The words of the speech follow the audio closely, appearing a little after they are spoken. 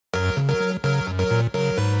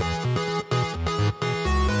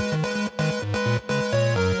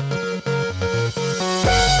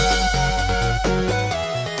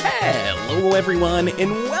everyone,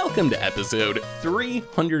 and welcome to episode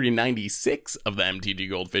 396 of the MTG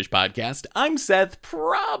Goldfish podcast. I'm Seth,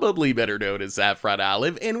 probably better known as Saffron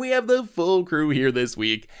Olive, and we have the full crew here this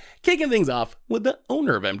week, kicking things off with the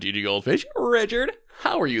owner of MTG Goldfish, Richard.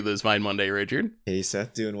 How are you this fine Monday, Richard? Hey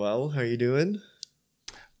Seth, doing well. How are you doing?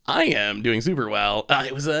 I am doing super well.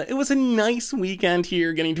 It was a nice weekend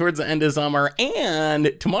here, getting towards the end of summer,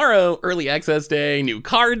 and tomorrow, early access day, new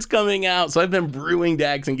cards coming out. So I've been brewing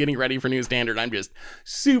decks and getting ready for new standard. I'm just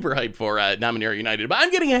super hyped for Dominaria United, but I'm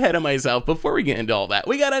getting ahead of myself. Before we get into all that,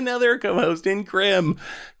 we got another co-host in Krim.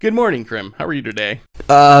 Good morning, Krim. How are you today?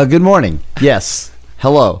 Good morning. Yes.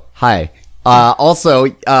 Hello. Hi. I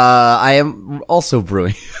am also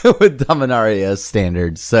brewing with Dominaria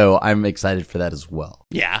standard, so I'm excited for that as well.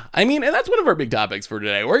 Yeah, I mean, and that's one of our big topics for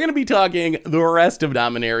today. We're going to be talking the rest of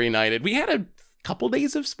Dominaria United. We had a couple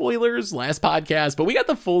days of spoilers last podcast, but we got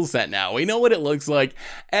the full set now. We know what it looks like.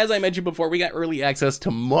 As I mentioned before, we got early access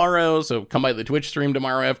tomorrow, so come by the Twitch stream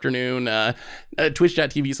tomorrow afternoon,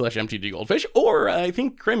 twitch.tv/MTG Goldfish, or I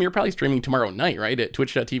think, Krim, you're probably streaming tomorrow night, right, at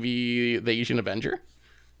twitch.tv The Asian Avenger?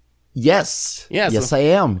 Yes. Yeah, yes, so I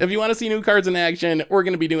am. If you want to see new cards in action, we're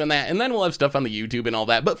going to be doing that. And then we'll have stuff on the YouTube and all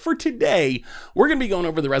that. But for today, we're going to be going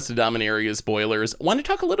over the rest of Dominaria's spoilers. I want to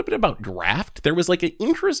talk a little bit about draft. There was like an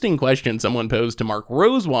interesting question someone posed to Mark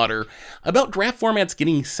Rosewater about draft formats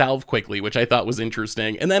getting solved quickly, which I thought was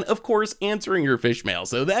interesting. And then, of course, answering your fish mail.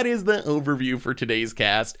 So that is the overview for today's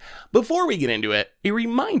cast. Before we get into it, a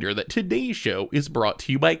reminder that today's show is brought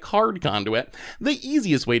to you by Card Conduit, the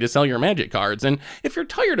easiest way to sell your Magic cards. And if you're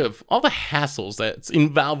tired of all the hassles that's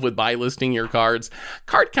involved with buy listing your cards,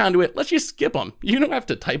 Card Conduit lets you skip them. You don't have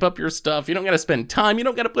to type up your stuff. You don't got to spend time. You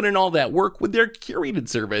don't got to put in all that work. With their curated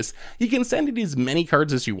service, you can send in as many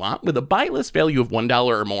cards as you want with a buy list value of $1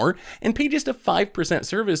 or more and pay just a 5%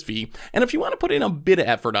 service fee. And if you want to put in a bit of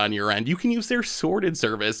effort on your end, you can use their sorted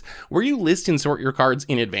service where you list and sort your cards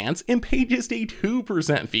in advance and pay just a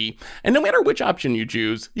 2% fee. And no matter which option you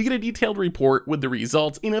choose, you get a detailed report with the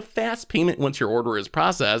results in a fast payment once your order is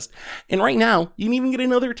processed. And right now, you can even get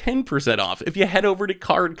another 10% off if you head over to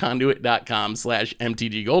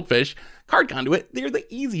cardconduit.com/MTG Goldfish. Card Conduit, they're the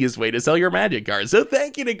easiest way to sell your Magic cards. So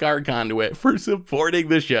thank you to Card Conduit for supporting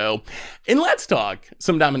the show. And let's talk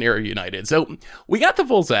some Dominaria United. So we got the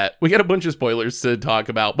full set. We got a bunch of spoilers to talk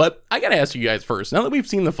about, but I got to ask you guys first, now that we've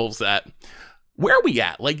seen the full set, where are we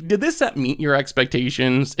at? Like, did this set meet your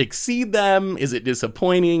expectations, exceed them? Is it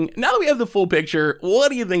disappointing? Now that we have the full picture, what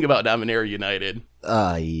do you think about Dominaria United?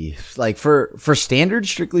 Like for standard,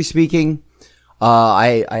 strictly speaking,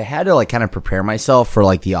 I had to like kind of prepare myself for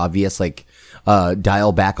like the obvious like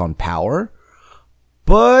dial back on power,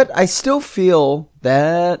 but I still feel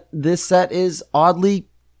that this set is oddly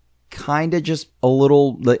kind of just a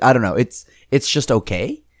little like, I don't know, it's just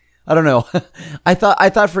okay. I don't know. I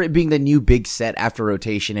thought for it being the new big set after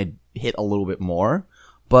rotation, it hit a little bit more,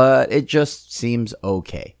 but it just seems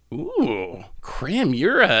okay. Ooh, Krim,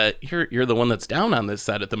 you're the one that's down on this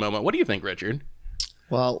set at the moment. What do you think, Richard?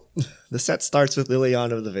 Well, the set starts with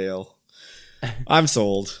Liliana of the Veil. I'm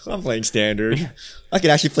sold. I'm playing standard. I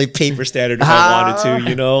could actually play paper standard if I wanted to,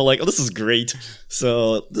 you know? Like, oh, this is great.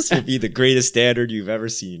 So this will be the greatest standard you've ever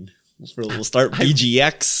seen. We'll start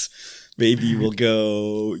BGX. Maybe we'll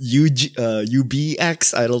go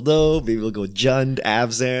UBX. I don't know. Maybe we'll go Jund,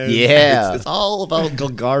 Abzan. Yeah. It's all about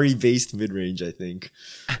Golgari-based mid-range, I think.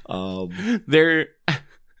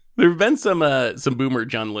 There have been some boomer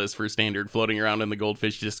Jund lists for standard floating around in the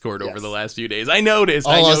Goldfish Discord over the last few days. I noticed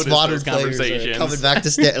Modern those conversations. coming back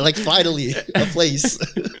to standard. Like, finally, a place.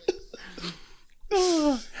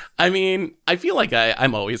 I mean, I feel like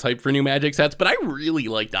I'm always hyped for new Magic sets, but I really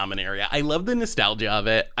like Dominaria. I love the nostalgia of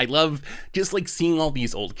it. I love just like seeing all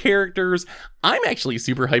these old characters. I'm actually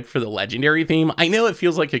super hyped for the Legendary theme. I know it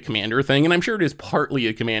feels like a Commander thing, and I'm sure it is partly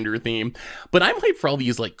a Commander theme, but I'm hyped for all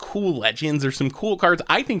these like cool legends. There's some cool cards,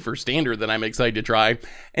 I think, for Standard that I'm excited to try.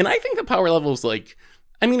 And I think the power level is like,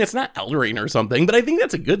 I mean, it's not Eldraine or something, but I think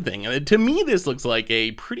that's a good thing. To me, this looks like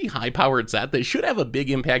a pretty high-powered set that should have a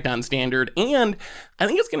big impact on Standard, and I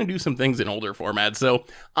think it's going to do some things in older formats. So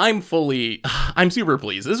I'm super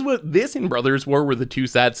pleased. This and Brothers War were the two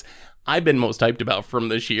sets I've been most hyped about from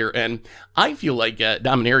this year, and I feel like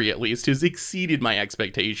Dominaria, at least, has exceeded my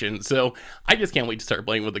expectations. So I just can't wait to start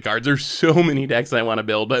playing with the cards. There's so many decks I want to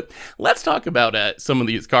build, but let's talk about some of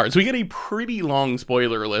these cards. We get a pretty long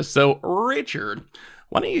spoiler list. So Richard,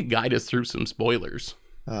 why don't you guide us through some spoilers?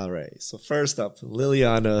 All right. So first up,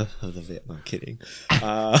 Liliana of the Veil. No, I'm kidding.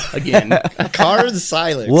 Again. Karn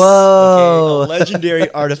Silex. Whoa. Okay, a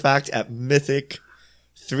legendary artifact at Mythic.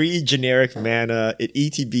 3 generic mana. It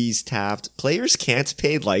ETBs tapped. Players can't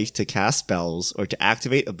pay life to cast spells or to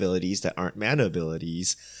activate abilities that aren't mana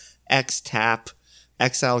abilities. X tap.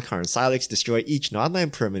 Exile Karn Silex. Destroy each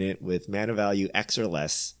non-land permanent with mana value X or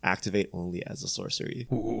less. Activate only as a sorcery.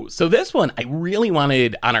 Ooh, so this one I really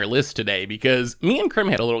wanted on our list today because me and Krim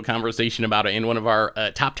had a little conversation about it in one of our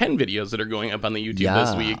top 10 videos that are going up on the YouTube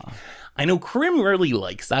this week. I know Krim really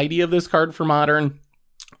likes the idea of this card for Modern.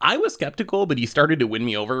 I was skeptical, but he started to win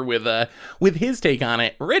me over with his take on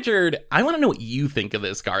it. Richard, I want to know what you think of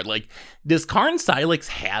this card. Like, does Karn Silex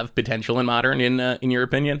have potential in Modern in your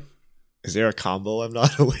opinion? Is there a combo I'm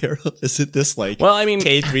not aware of? Is it this like well, I mean,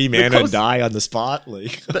 pay 3 mana and die on the spot?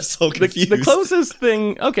 Like, I'm so confused. The closest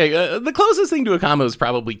thing, the closest thing to a combo is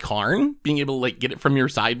probably Karn, being able to like get it from your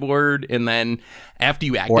sideboard, and then after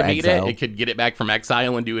you activate it, it could get it back from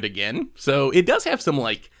exile and do it again. So it does have some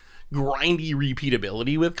like grindy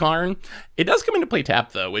repeatability with Karn. It does come into play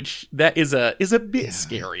tap though, which that is a bit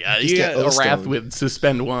scary. You get a Wrath with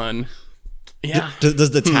suspend 1. Yeah.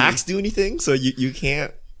 Does the tax do anything? So you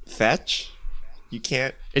can't fetch? You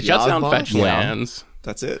can't. It shuts down fetch lands.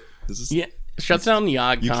 That's it. It shuts down the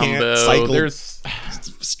Yogg combo. Can't cycle. There's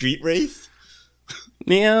Street Wraith.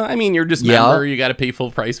 Yeah, I mean, you're dismember. You got to pay full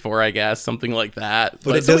price for, I guess, something like that.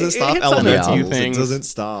 But it doesn't stop elementals. It doesn't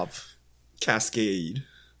stop Cascade.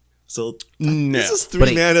 So this is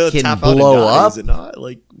 3 mana tap out and die, is it not?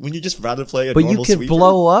 Like when you just rather play a normal sweeper. But you can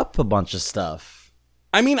blow up a bunch of stuff.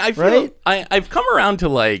 I mean, I feel I've come around to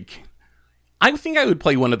like. I think I would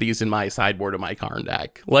play one of these in my sideboard of my Karn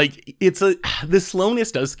deck. Like, the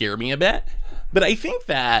slowness does scare me a bit, but I think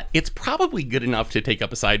that it's probably good enough to take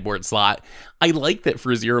up a sideboard slot. I like that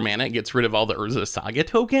for 0 mana, it gets rid of all the Urza Saga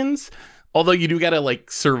tokens. Although you do gotta like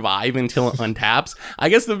survive until it untaps. I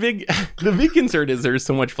guess the big concern is there's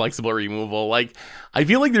so much flexible removal. Like I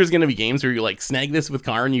feel like there's gonna be games where you like snag this with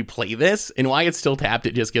Karn, you play this, and while it's still tapped,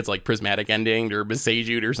 it just gets like prismatic endinged or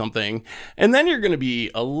Besaged or something, and then you're gonna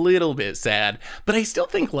be a little bit sad. But I still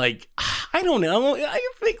think like I don't know. I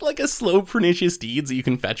think like a slow Pernicious Deeds that you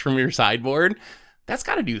can fetch from your sideboard. That's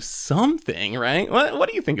got to do something, right? What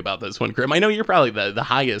do you think about this one, Krim? I know you're probably the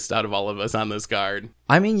highest out of all of us on this card.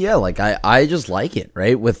 I mean, yeah, like I just like it,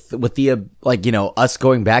 right? With the like, you know, us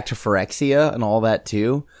going back to Phyrexia and all that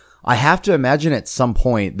too. I have to imagine at some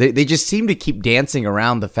point they just seem to keep dancing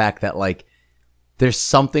around the fact that like there's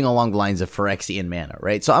something along the lines of Phyrexian mana,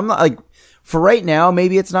 right? So I'm not like for right now,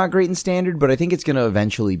 maybe it's not great in Standard, but I think it's going to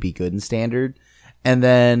eventually be good in Standard. And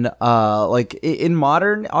then, like in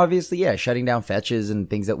Modern, obviously, yeah, shutting down fetches and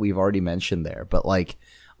things that we've already mentioned there. But like,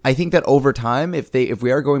 I think that over time, if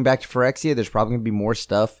we are going back to Phyrexia, there's probably gonna be more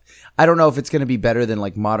stuff. I don't know if it's gonna be better than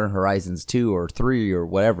like Modern Horizons 2 or 3 or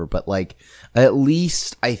whatever, but like, at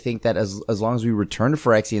least I think that as long as we return to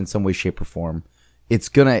Phyrexia in some way, shape, or form, it's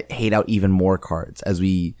gonna hate out even more cards as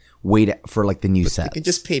we wait for like the new set. You can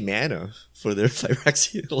just pay mana for their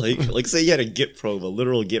Phyrexia. Like say you had a Git probe, a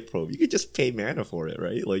literal Git probe. You could just pay mana for it,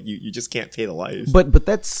 right? Like you just can't pay the life. But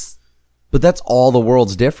that's all the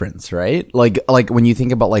world's difference, right? Like when you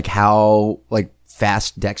think about like how like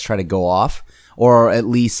fast decks try to go off, or at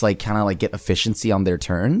least like kind of like get efficiency on their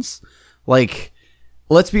turns. Like,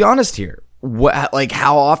 let's be honest here. Like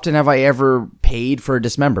how often have I ever paid for a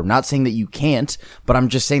Dismember? I'm not saying that you can't, but I'm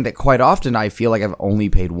just saying that quite often I feel like I've only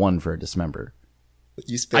paid 1 for a Dismember.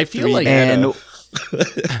 You spent I feel 3 like mana,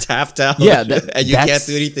 tapped out, yeah, and you can't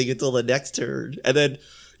do anything until the next turn. And then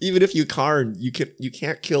even if you Karn, you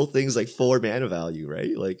can't kill things like 4 mana value,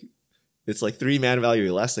 right? Like it's like 3 mana value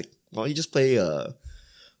or less. Like why don't you just play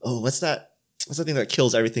what's that thing that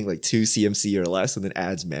kills everything like 2 CMC or less and then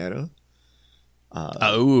adds mana?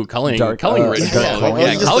 Culling Ritual. Yeah, Culling you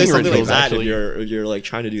just play something like that and you're like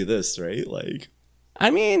trying to do this, right? Like, I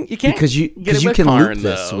mean, you can't because you can Karn, loop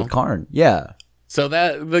this though. with Karn, yeah. So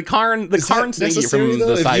that the Karn sneaky from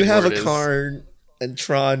though? the sideboard. If you have a is... Karn and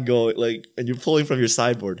Tron going like, and you're pulling from your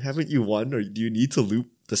sideboard, haven't you won, or do you need to loop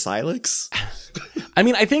the Silex? I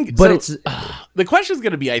mean, I think, but so, the question is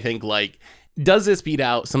going to be, I think, like, does this beat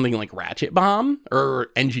out something like Ratchet Bomb or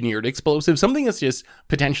Engineered Explosive, something that's just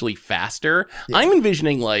potentially faster? Yeah. I'm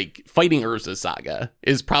envisioning like fighting Urza Saga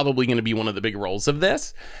is probably going to be one of the big roles of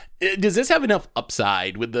this. Does this have enough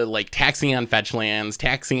upside with the like taxing on fetch lands,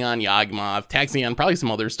 taxing on Yawgmoth, taxing on probably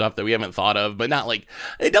some other stuff that we haven't thought of, but not like,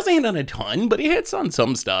 it doesn't hit on a ton, but it hits on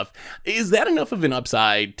some stuff. Is that enough of an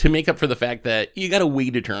upside to make up for the fact that you got to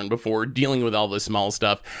wait a turn before dealing with all the small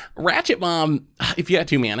stuff? Ratchet Bomb, if you got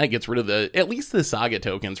 2 mana, it gets rid of at least the Saga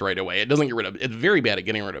tokens right away. It doesn't get rid of, it's very bad at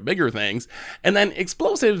getting rid of bigger things. And then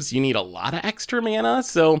Explosives, you need a lot of extra mana.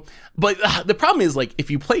 So, but the problem is like,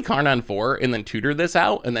 if you play Karn on 4 and then tutor this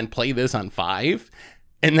out and then play this on 5,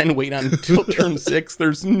 and then wait until turn 6,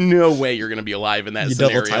 there's no way you're going to be alive in that You double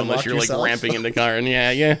scenario time unless lock you're yourself? like ramping into Karn.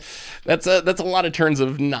 Yeah. That's a lot of turns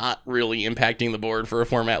of not really impacting the board for a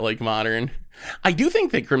format like Modern. I do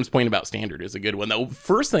think that Crim's point about Standard is a good one, though.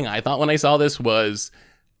 First thing I thought when I saw this was,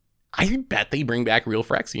 I bet they bring back real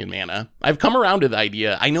Phyrexian mana. I've come around to the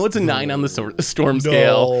idea. I know it's a 9 on the storm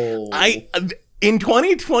scale. In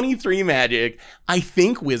 2023 Magic, I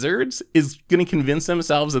think Wizards is going to convince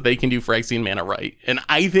themselves that they can do Phyrexian mana right. And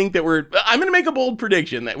I think that I'm going to make a bold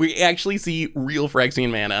prediction that we actually see real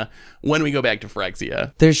Phyrexian mana when we go back to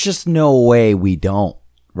Phyrexia. There's just no way we don't,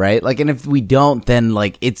 right? Like, and if we don't, then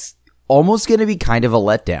like it's almost going to be kind of a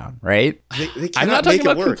letdown, right? They I'm cannot not talking make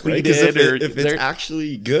it about work, right? 'Cause completed if it's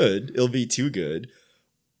actually good, it'll be too good.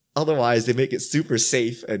 Otherwise, they make it super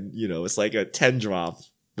safe, and it's like a 10 drop,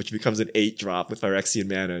 which becomes an 8 drop with Phyrexian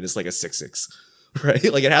mana, and it's like a 6/6,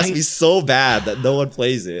 right? Like it has to be so bad that no one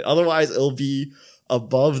plays it. Otherwise, it'll be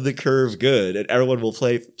above the curve good, and everyone will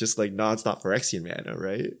play just like nonstop Phyrexian mana,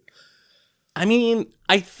 right? I mean,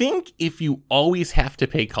 I think if you always have to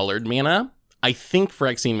pay colored mana, I think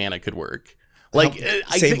Phyrexian mana could work. Like,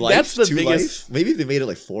 I Same think life, that's the 2 biggest. life. Maybe if they made it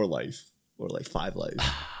like 4 life or like 5 life.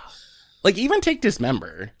 Like, even take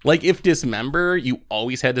Dismember. Like, if Dismember, you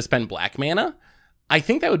always had to spend black mana, I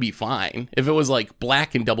think that would be fine. If it was like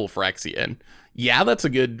black and double Phyrexian. Yeah, that's a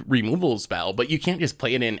good removal spell, but you can't just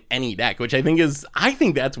play it in any deck, which I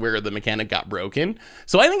think that's where the mechanic got broken.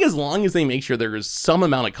 So I think as long as they make sure there's some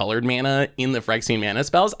amount of colored mana in the Phyrexian mana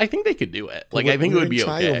spells, I think they could do it. Like, I think it would be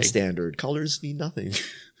Triumph okay. Standard colors mean nothing.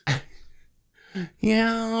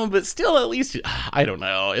 Yeah, but still, at least, I don't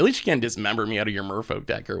know. At least you can't dismember me out of your Merfolk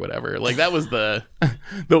deck or whatever. Like, that was the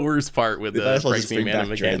worst part with They the might as well just Phyrexian bring mana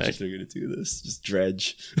back Dredge mechanic. if they're gonna do this. Just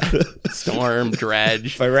Dredge. Storm,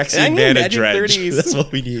 Dredge. Phyrexian mana Dredge. That's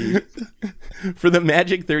what we need. For the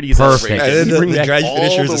Magic 30 Perfect. celebration, And then you bring the back Dredge all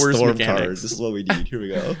finisher the is a worst Storm mechanics. card. This is what we need. Here we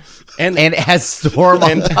go. And And it has Storm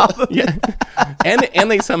on top of it. yeah, and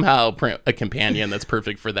they somehow print a companion that's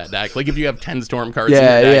perfect for that deck. Like if you have 10 Storm cards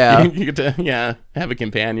Yeah, in your yeah. deck, you get to have a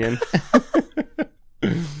companion.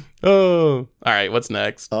 Oh, all right. What's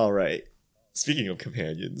next? All right. Speaking of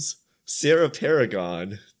companions, Sarah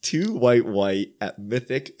Paragon, 2 white at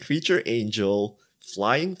Mythic, Creature Angel,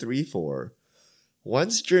 flying 3/4.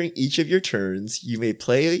 Once during each of your turns, you may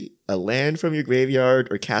play a land from your graveyard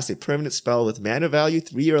or cast a permanent spell with mana value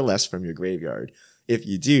 3 or less from your graveyard. If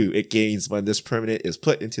you do, it gains when this permanent is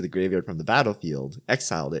put into the graveyard from the battlefield,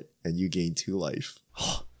 exiled it, and you gain 2 life.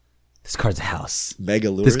 This card's a house. Mega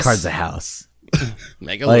Lures. This card's a house.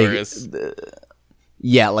 Mega Like, Lurus.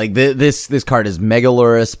 Yeah, like this card is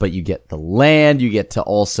Megalurus, but you get the land, you get to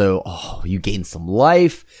also, you gain some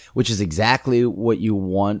life, which is exactly what you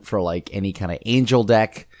want for like any kind of angel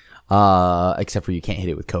deck, except for you can't hit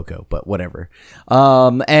it with Coco, but whatever.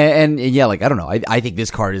 And yeah, like, I don't know, I think this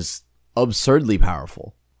card is absurdly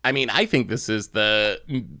powerful. I mean, I think this is the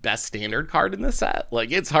best standard card in the set.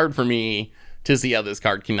 Like, it's hard for me to see how this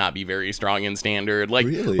card cannot be very strong in standard. Like,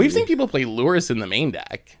 Really? we've seen people play Lurus in the main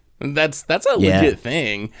deck. That's a Yeah. legit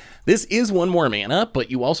thing. This is 1 more mana,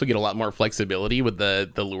 but you also get a lot more flexibility with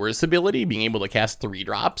the Lurus ability, being able to cast 3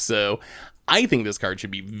 drops. So I think this card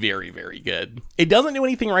should be very, very good. It doesn't do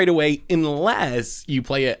anything right away unless you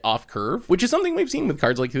play it off curve, which is something we've seen with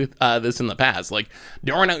cards like this in the past. Like,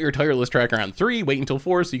 don't run out your Tireless Tracker on 3, wait until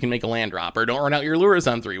 4 so you can make a land drop. Or don't run out your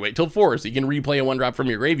Lurus on 3, wait till 4 so you can replay a 1 drop from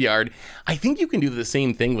your graveyard. I think you can do the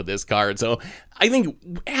same thing with this card. So I think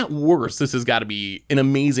at worst, this has got to be an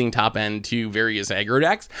amazing top end to various aggro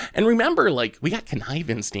decks. And remember, like, we got Connive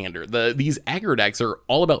in standard. These aggro decks are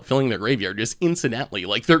all about filling their graveyard just incidentally.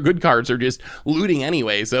 Like, their good cards are just looting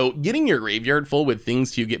anyway. So getting your graveyard full with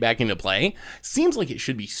things to get back into play seems like it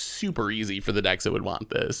should be super easy for the decks that would want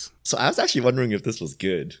this. So I was actually wondering if this was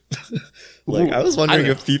good. Like, Ooh, I was wondering I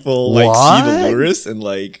don't if people like see What? the Lurus and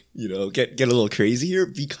like, get a little crazy here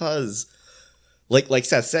because like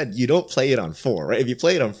Seth said, you don't play it on 4, right? If you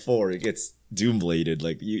play it on 4, it gets Doombladed.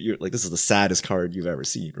 Like you're like, this is the saddest card you've ever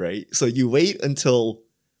seen, right? So you wait until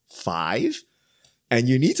 5 and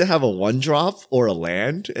you need to have a 1 drop or a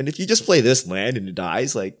land. And if you just play this land and it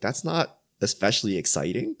dies, like that's not especially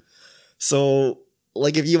exciting. So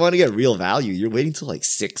like if you want to get real value, you're waiting till like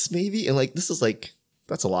 6 maybe. And like, this is like,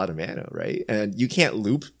 that's a lot of mana, right? And you can't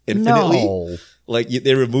loop infinitely. No. Like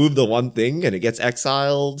they remove the one thing and it gets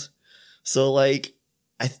exiled. So like,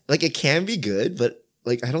 it can be good, but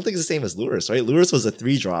like, I don't think it's the same as Lurus, right? Lurus was a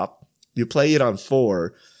 3 drop. You play it on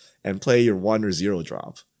 4 and play your 1 or 0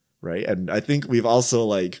 drop, right? And I think we've also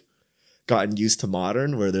like gotten used to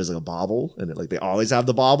Modern where there's like a bobble and like they always have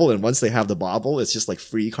the bobble. And once they have the bobble, it's just like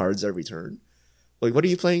free cards every turn. Like, what are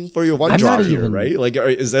you playing for your one I'm drop not here, even- right? Like,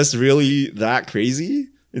 is this really that crazy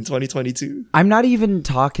in 2022? I'm not even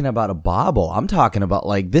talking about a bobble. I'm talking about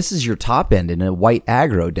like this is your top end in a white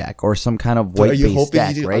aggro deck or some kind of So are white you based hoping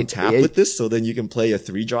deck, you right? untap with this so then you can play a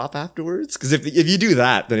 3-drop afterwards? Because if you do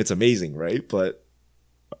that, then it's amazing, right? But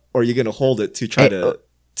or are you gonna hold it to try to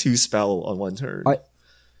 2-spell on one turn?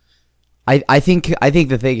 I think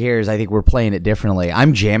the thing here is I think we're playing it differently.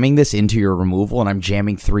 I'm jamming this into your removal, and I'm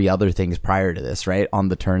jamming 3 other things prior to this, right, on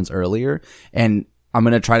the turns earlier, and I'm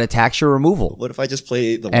gonna try to tax your removal. What if I just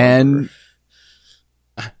play the And Wanderer?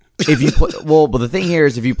 if you play, but the thing here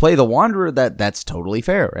is if you play the Wanderer, that's totally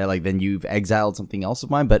fair, right? Like then you've exiled something else of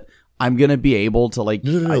mine, but I'm gonna be able to like.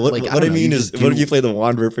 No. What What I mean is, what if you play the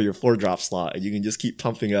Wanderer for your 4-drop slot and you can just keep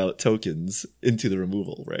pumping out tokens into the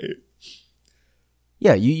removal, right?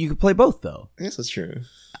 Yeah, you could play both though. I guess that's true.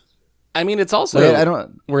 I mean, it's also Wait, I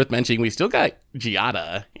don't. worth mentioning we still got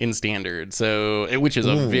Giada in standard, so which is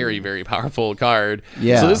a very, very powerful card.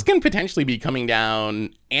 Yeah. So this can potentially be coming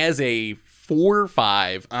down as a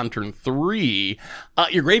 4/5 on turn 3.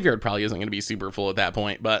 Your graveyard probably isn't going to be super full at that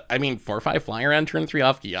point, but I mean 4/5 flyer on turn 3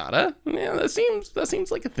 off Giada. Yeah, that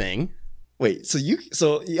seems like a thing. Wait, so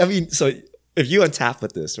if you untap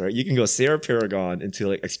with this, right, you can go Sarah Paragon into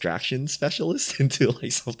like Extraction Specialist into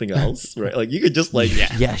like something else, right? Like you could just like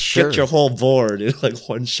Yeah, sure. get your whole board in like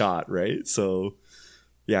one shot, right? So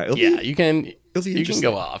yeah, You can it'll be interesting.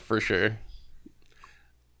 go off for sure.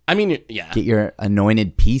 I mean, yeah. Get your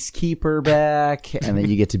anointed peacekeeper back, and then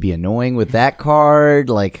you get to be annoying with that card.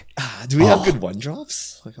 Like, Do we have good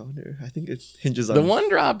 1-drops? Like I wonder. I think it hinges on The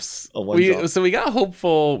 1-drops. A 1-drop. So we got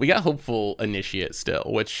hopeful initiate still,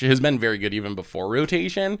 which has been very good even before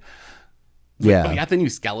rotation. We yeah, got the new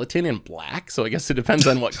skeleton in black, so I guess it depends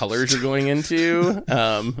on what colors you're going into.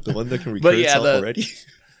 the one that can recur but yeah, itself the- already.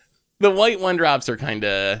 The white 1-drops are kind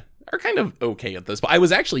of okay at this. But I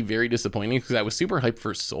was actually very disappointed because I was super hyped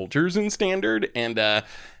for soldiers in standard, and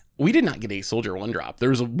we did not get a soldier 1-drop.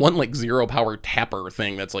 There's one like 0 power tapper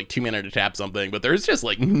thing that's like 2 mana to tap something, but there's just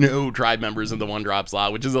like no tribe members in the 1-drop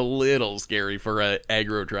slot, which is a little scary for a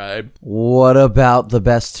aggro tribe. what about the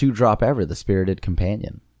best 2-drop ever, the Spirited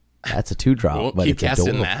Companion? That's a 2-drop, Well, but keep it's casting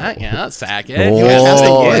adorable. that, yeah. Sack it. Oh, You cast it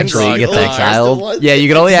again, again, actually, draw you get a to card. exiled. Yeah, you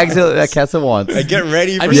can only cast it once. And get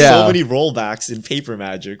ready for Yeah. so many rollbacks in Paper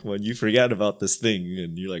Magic when you forget about this thing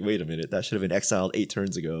and you're like, wait a minute, that should have been exiled 8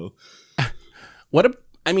 turns ago.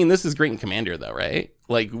 I mean, this is great in Commander, though, right?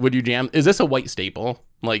 Like, would you jam? Is this a white staple?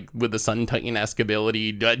 Like, with the Sun Titan-esque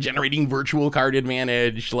ability, generating virtual card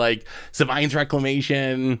advantage, like Savine's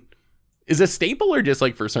Reclamation. Is it staple or just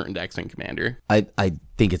like for certain decks in Commander? I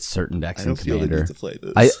think it's certain decks I in don't feel the Commander. need to play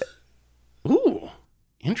this. Ooh,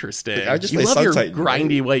 interesting. Like, I just you play love Sun your Titan,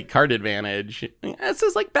 grindy white card advantage. This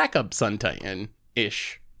is like backup Sun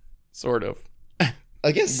Titan-ish, sort of.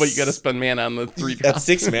 I guess. But you got to spend mana on the 3 at drops.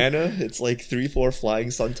 6 mana, it's like 3/4 flying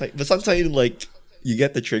Sun Titan. But Sun Titan, like, you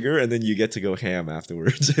get the trigger and then you get to go ham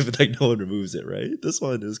afterwards if like no one removes it, right? This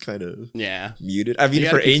one is kind of Yeah. muted. I mean, You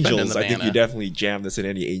for gotta keep spending angels, the I think mana. you definitely jam this in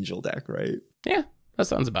any angel deck, right? Yeah, that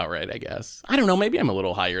sounds about right, I guess. I don't know, maybe I'm a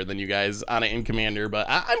little higher than you guys on it in Commander, but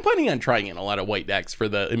I'm planning on trying in a lot of white decks for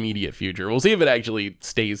the immediate future. We'll see if it actually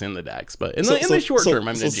stays in the decks, but in the short term,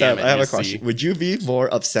 I'm going to jam Sam, it. I have and a just question. see. Would you be more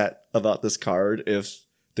upset about this card if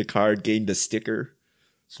the card gained a sticker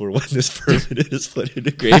for when this permanent is put in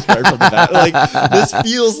the graveyard from the back? Like, this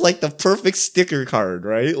feels like the perfect sticker card,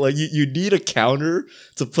 right? Like, you need a counter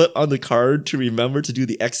to put on the card to remember to do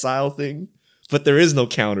the exile thing, but there is no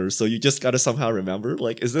counter, so you just gotta somehow remember.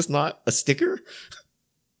 Like, is this not a sticker?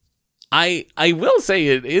 I will say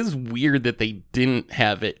it is weird that they didn't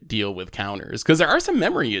have it deal with counters because there are some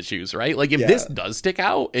memory issues, right? Like if Yeah. this does stick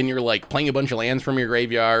out and you're like playing a bunch of lands from your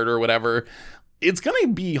graveyard or whatever, it's going to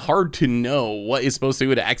be hard to know what is supposed to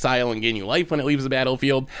do to exile and gain you life when it leaves the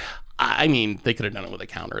battlefield. I mean, they could have done it with a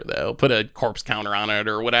counter though. Put a corpse counter on it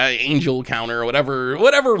or what, angel counter, or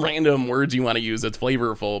whatever random words you want to use that's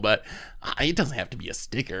flavorful. But it doesn't have to be a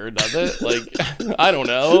sticker, does it? Like I don't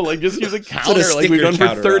know. Like just use a counter, like we've sticker done for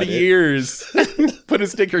counter 30 on it. years. Put a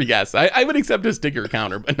sticker. Yes, I would accept a sticker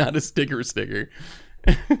counter, but not a sticker.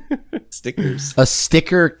 Stickers. A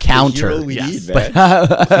sticker The counter. hero we Yes. need, man.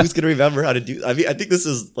 Who's gonna remember how to do? I mean, I think this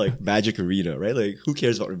is like Magic Arena, right? Like, who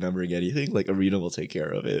cares about remembering anything? Like, Arena will take care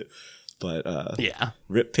of it. But Yeah.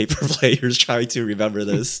 rip paper players trying to remember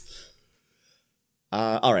this.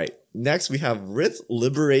 All right. Next, we have Rith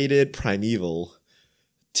Liberated Primeval.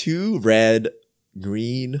 2 red,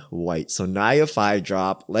 green, white. So Naya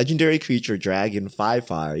 5-drop, legendary creature dragon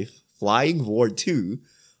 5/5, flying ward 2.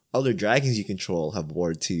 Other dragons you control have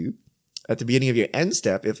ward 2. At the beginning of your end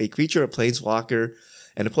step, if a creature or planeswalker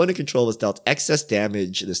An opponent control was dealt excess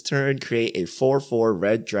damage this turn. Create a 4/4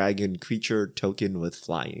 red dragon creature token with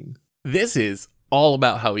flying. This is all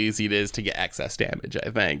about how easy it is to get excess damage, I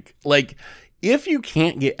think. Like, if you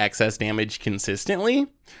can't get excess damage consistently,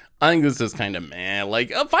 I think this is kind of meh.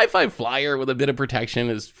 Like, a 5/5 flyer with a bit of protection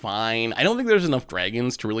is fine. I don't think there's enough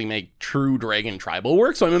dragons to really make true dragon tribal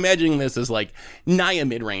work, so I'm imagining this as like Naya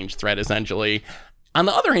mid-range threat, essentially. On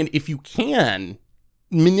the other hand, if you can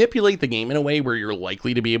manipulate the game in a way where you're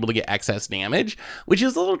likely to be able to get excess damage, which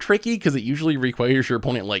is a little tricky because it usually requires your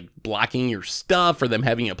opponent like blocking your stuff or them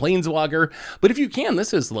having a planeswalker. But if you can,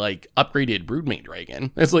 this is like upgraded Broodmate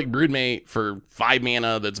Dragon. It's like Broodmate for 5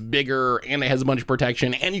 mana that's bigger and it has a bunch of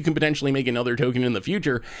protection and you can potentially make another token in the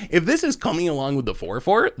future. If this is coming along with the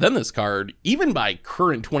 4/4, then this card, even by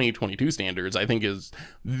current 2022 standards, I think is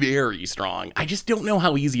very strong. I just don't know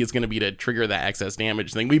how easy it's going to be to trigger that excess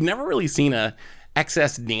damage thing. We've never really seen a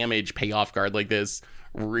excess damage payoff card like this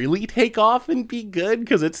really take off and be good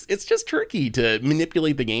because it's just tricky to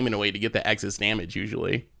manipulate the game in a way to get the excess damage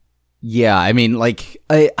usually. Yeah, I mean, like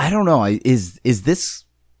I don't know. Is this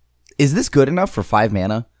good enough for 5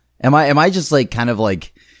 mana? Am I just like kind of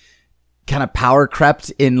power crept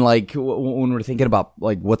in like when we're thinking about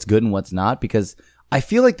like what's good and what's not? Because I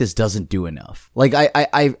feel like this doesn't do enough. Like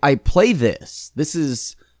I play this. This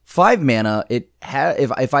is 5 mana.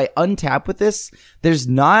 If I untap with this, there's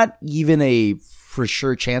not even a for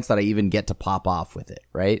sure chance that I even get to pop off with it,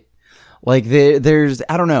 right? Like there's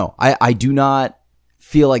I don't know. I do not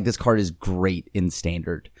feel like this card is great in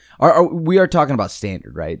standard. We are talking about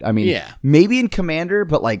standard, right? I mean, yeah. Maybe in commander,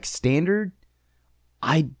 but like standard,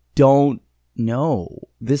 I don't know.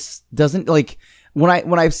 This doesn't like when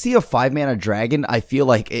I see a 5 mana dragon, I feel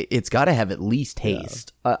like it's got to have at least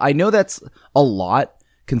haste. Yeah. I know that's a lot,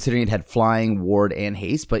 considering it had flying, ward, and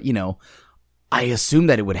haste, but I assume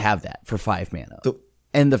that it would have that for 5 mana.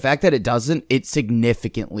 And the fact that it doesn't, it's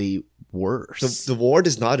significantly worse. The ward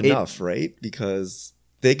is not enough, right? Because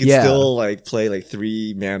they could still like play like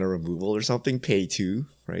 3 mana removal or something, pay 2,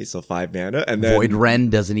 right? So 5 mana, and then Void Ren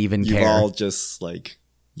doesn't even care. You all just like,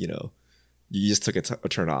 you just took a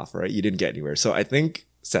turn off, right? You didn't get anywhere. So I think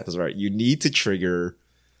Seth is right. You need to trigger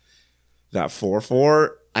that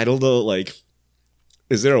 4/4. I don't know, like,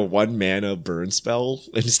 is there a 1 mana burn spell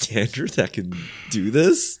in standard that can do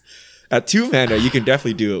this? At 2 mana, you can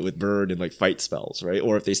definitely do it with burn and like fight spells, right?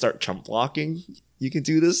 Or if they start chump blocking, you can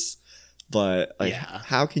do this. But like,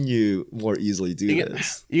 how can you more easily do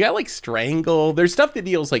this? You got like Strangle. There's stuff that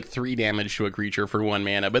deals like 3 damage to a creature for 1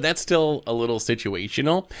 mana, but that's still a little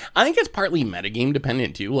situational. I think it's partly metagame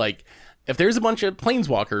dependent too. Like, if there's a bunch of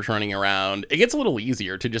planeswalkers running around, it gets a little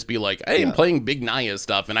easier to just be like, hey, I'm playing big Naya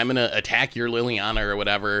stuff and I'm going to attack your Liliana or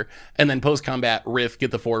whatever. And then post-combat Rift,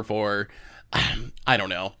 get the 4/4. I don't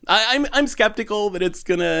know. I'm skeptical that it's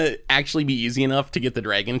going to actually be easy enough to get the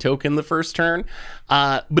dragon token the first turn.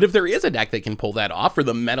 But if there is a deck that can pull that off or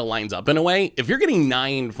the meta lines up in a way, if you're getting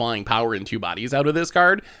 9 flying power and 2 bodies out of this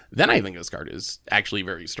card, then I think this card is actually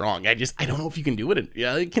very strong. I don't know if you can do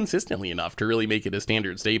it consistently enough to really make it a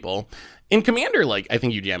standard staple. In Commander, like, I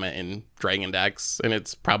think you jam it in Dragon decks, and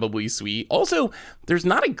it's probably sweet. Also, there's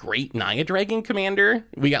not a great Naya Dragon Commander.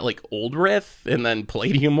 We got, like, Old Rith and then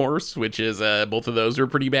Palladium Horse, which is, both of those are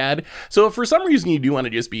pretty bad. So if for some reason you do want to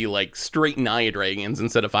just be, like, straight Naya Dragons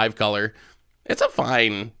instead of 5-color, it's a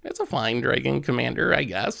fine Dragon Commander, I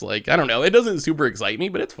guess. Like, I don't know. It doesn't super excite me,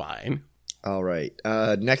 but it's fine. All right.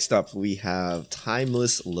 Next up, we have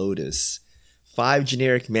Timeless Lotus. 5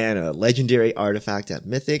 generic mana, legendary artifact at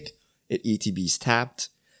Mythic. It ETB's tapped.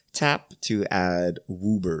 Tap to add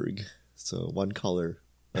Wooburg. So 1 color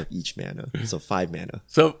of each mana. So 5 mana.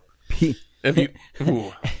 So if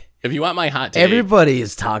you want my hot take. Everybody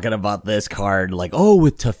is talking about this card like, oh,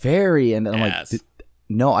 with Teferi. And I'm like,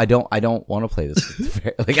 no, I don't want to play this with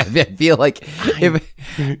Teferi. Like, I feel like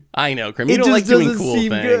I know, Krim. You don't like doing cool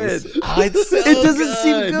things. Good. It doesn't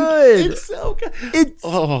seem good. It's so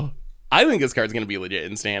good. I think this card's going to be legit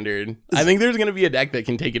in standard. I think there's going to be a deck that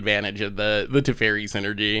can take advantage of the Teferi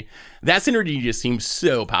synergy. That synergy just seems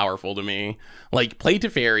so powerful to me. Like, play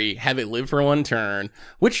Teferi, have it live for 1 turn,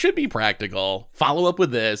 which should be practical. Follow up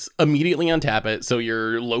with this, immediately untap it so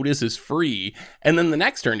your Lotus is free. And then the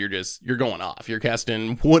next turn, you're going off. You're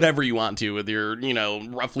casting whatever you want to with your,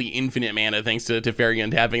 roughly infinite mana thanks to Teferi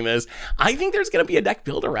untapping this. I think there's going to be a deck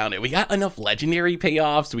built around it. We got enough legendary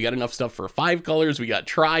payoffs. We got enough stuff for 5 colors. We got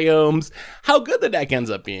triomes. How good the deck ends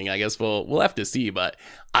up being, I guess we'll have to see. But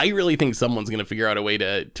I really think someone's going to figure out a way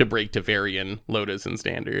to break Teferi and Lotus in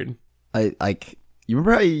standard. You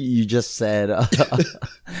remember how you just said a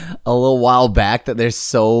little while back that there's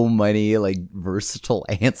so many like versatile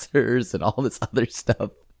answers and all this other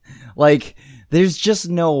stuff? Like, there's just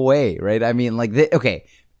no way, right? I mean, like, okay,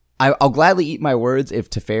 I'll gladly eat my words if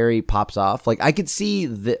Teferi pops off. Like, I could see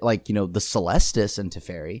that, like, you know, the Celestis and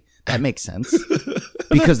Teferi. That makes sense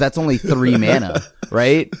because that's only 3 mana,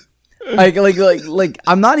 right? Like,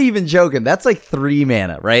 I'm not even joking. That's like 3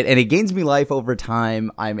 mana, right? And it gains me life over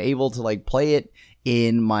time. I'm able to like play it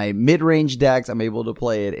in my mid-range decks. I'm able to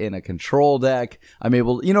play it in a control deck. I'm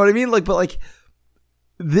able, you know what I mean? Like, but like,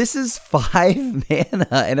 this is 5 mana,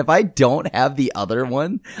 and if I don't have the other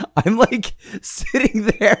one, I'm like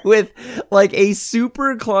sitting there with like a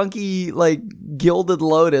super clunky like Gilded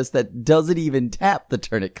Lotus that doesn't even tap the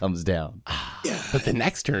turn it comes down. Yeah. But the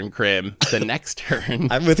next turn, Krim, the next turn.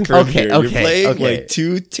 I'm with Krim here. You're playing okay. like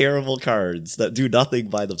 2 terrible cards that do nothing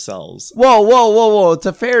by themselves. Whoa.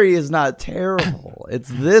 Teferi is not terrible. It's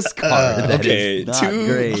this card that is not 2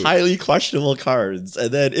 great. highly questionable cards.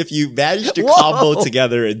 And then if you manage to combo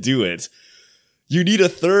together and do it, you need a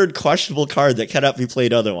 3rd questionable card that cannot be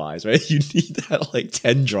played otherwise, right? You need that like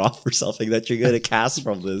 10 drop or something that you're going to cast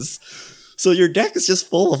from this. So your deck is just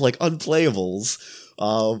full of like unplayables.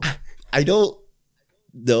 I don't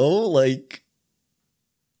know, like,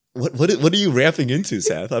 what are you ramping into,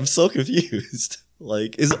 Seth? I'm so confused.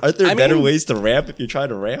 Like, aren't there better ways to ramp if you're trying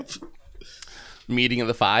to ramp? Meeting of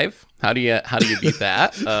the 5. How do you beat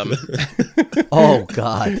that? Oh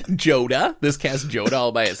God, Joda. This casts Joda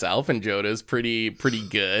all by itself, and Joda's pretty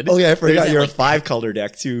good. Oh yeah, I forgot you're a 5-color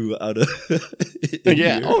deck too. Out of yeah.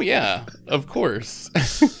 Here. Oh yeah. Of course.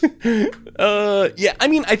 Yeah. I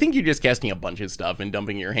mean, I think you're just casting a bunch of stuff and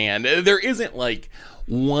dumping your hand. There isn't like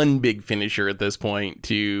one big finisher at this point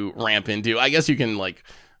to ramp into. I guess you can like,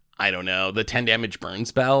 I don't know, the 10 damage burn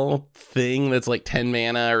spell thing that's like 10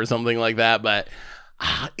 mana or something like that. But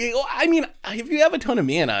I mean, if you have a ton of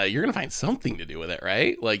mana, you're going to find something to do with it,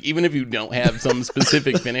 right? Like, even if you don't have some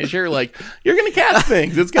specific finisher, like, you're going to cast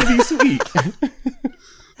things. It's going to be sweet.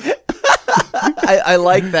 I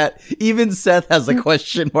like that. Even Seth has a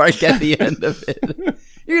question mark at the end of it.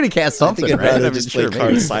 You're going to cast something, I think I'd right? rather just play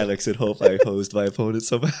card Silex and hope I hosed my opponent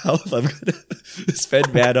somehow if I'm going to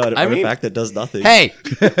spend mana on an artifact that does nothing. Hey,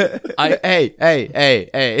 hey,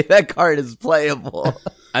 that card is playable.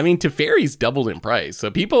 I mean, Teferi's doubled in price, so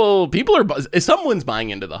people are someone's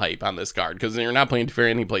buying into the hype on this card because you're not playing Teferi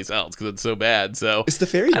anyplace else because it's so bad. So is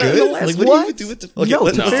Teferi good? Like, what do you even do with Teferi? Okay,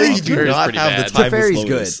 let's say you do not have the Timeless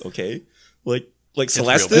Lotus, okay? Like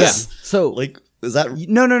Celestis? Yeah. So like, is that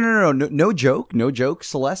no joke?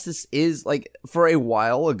 Celestis is like, for a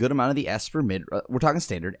while, a good amount of the Esper we're talking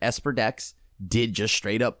standard Esper decks did just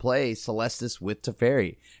straight up play Celestis with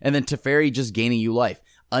Teferi, and then Teferi just gaining you life,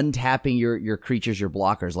 untapping your creatures, your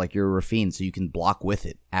blockers, like your Rafine, so you can block with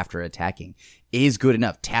it after attacking, is good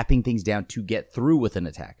enough. Tapping things down to get through with an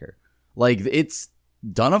attacker, like, it's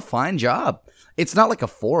done a fine job. It's not like a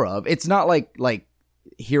 4 of. It's not like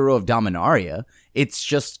Hero of Dominaria. It's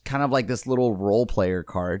just kind of like this little role player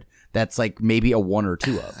card that's like maybe a 1 or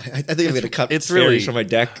 2 of. I think I'm going to cut Teferi from my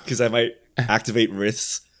deck because I might activate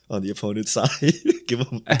Wraiths on the opponent's side, give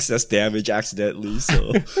them excess damage accidentally.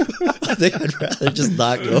 So I think I'd rather just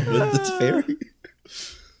not go with the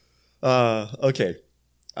Teferi. Okay.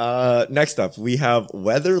 Next up, we have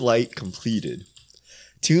Weatherlight Completed.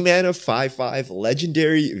 2 mana, 5/5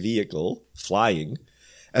 legendary vehicle, flying.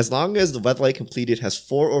 As long as the Weatherlight Completed has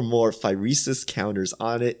 4 or more Phyresis counters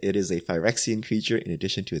on it, it is a Phyrexian creature in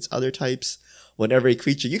addition to its other types. Whenever a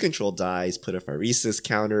creature you control dies, put a Phyresis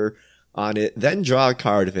counter on it, then draw a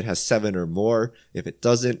card if it has 7 or more. If it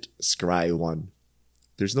doesn't, scry 1.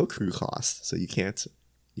 There's no crew cost, so you can't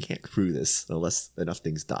crew this unless enough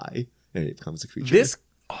things die and it becomes a creature.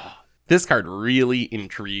 This card really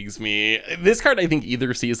intrigues me. This card, I think,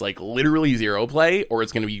 either sees like literally 0 play or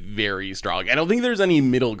it's going to be very strong. I don't think there's any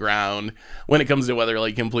middle ground when it comes to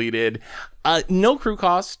Weatherlight Completed. No crew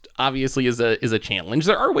cost obviously is a challenge.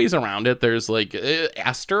 There are ways around it. There's like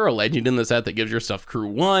Aster, a legend in the set that gives your stuff crew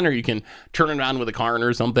 1, or you can turn it on with a Karn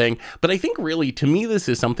or something. But I think really, to me, this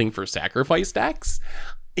is something for sacrifice decks.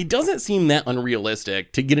 It doesn't seem that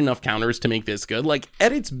unrealistic to get enough counters to make this good. Like,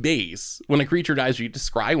 at its base, when a creature dies, you just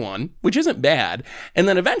scry 1, which isn't bad. And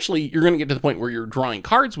then eventually, you're going to get to the point where you're drawing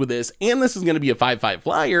cards with this, and this is going to be a 5/5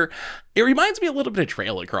 flyer. It reminds me a little bit of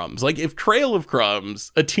Trail of Crumbs. Like, if Trail of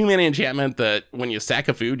Crumbs, a 2-mana enchantment that when you sack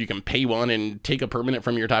a food, you can pay 1 and take a permanent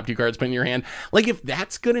from your top 2 cards, put in your hand. Like, if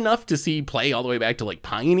that's good enough to see play all the way back to, like,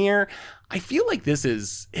 Pioneer, I feel like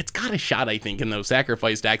it's got a shot, I think, in those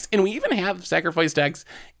sacrifice decks. And we even have sacrifice decks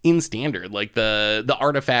in standard, like the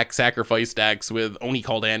artifact sacrifice decks with Oni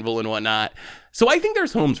Called Anvil and whatnot. So I think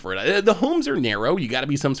there's homes for it. The homes are narrow. You got to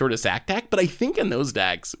be some sort of sack deck. But I think in those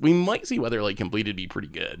decks, we might see Weatherlight Completed be pretty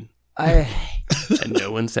good. And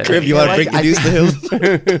no one said Crib, you want to break the news to him?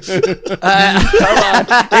 Come on.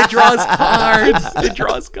 It draws cards. It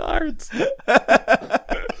draws cards.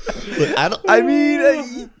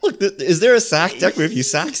 Look, is there a sack deck where if you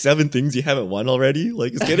sack 7 things you haven't won already?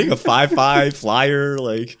 Like, is getting a 5/5 flyer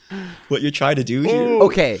like what you're trying to do here?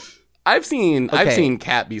 Okay. I've seen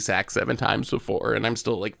Cat be sacked 7 times before, and I'm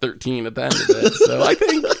still like 13 at the end of it. So I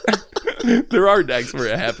think there are decks where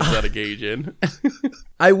it happens on occasion.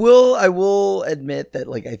 I will admit that,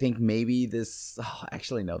 like, I think maybe this. Oh,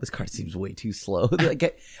 actually, no. This card seems way too slow.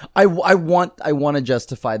 Like, I want to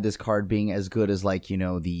justify this card being as good as, like, you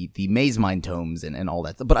know, the Maze Mind tomes and all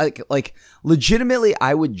that. But legitimately,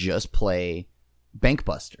 I would just play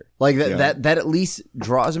Bankbuster. Like that at least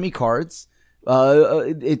draws me cards.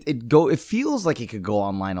 It feels like it could go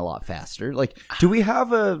online a lot faster. Like, do we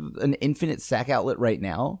have an infinite sack outlet right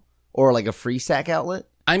now, or like a free sack outlet?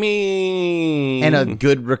 I mean, and a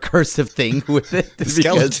good recursive thing with it. The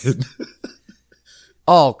skeleton.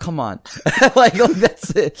 Oh, come on. like that's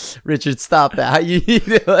it. Richard, stop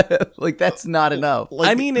that. Like, that's not enough. Like,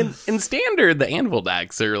 I mean, in standard, the Anvil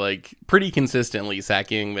decks are like pretty consistently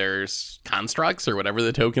sacking their constructs or whatever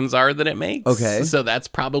the tokens are that it makes. Okay. So that's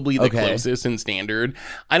probably the closest in standard.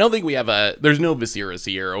 I don't think we have there's no Viserys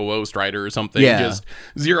here, a Woe Strider or something. Yeah. Just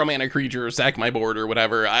 0 mana creature, sack my board or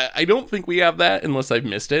whatever. I don't think we have that unless I've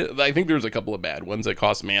missed it. I think there's a couple of bad ones that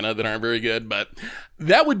cost mana that aren't very good, but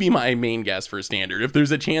that would be my main guess for standard. If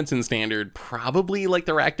there's a chance in standard, probably like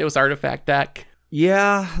the Rakdos artifact deck.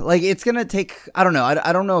 Yeah, like it's gonna take. I don't know.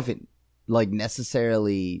 I don't know if it like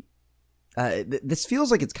necessarily. This feels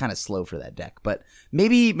like it's kind of slow for that deck, but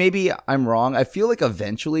maybe I'm wrong. I feel like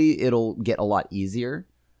eventually it'll get a lot easier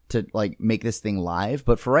to like make this thing live,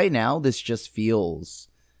 but for right now, this just feels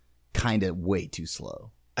kind of way too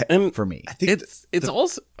slow. For me, I think it's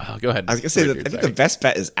also. Oh, go ahead. I was gonna say that I think the best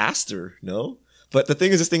bet is Aster. No. But the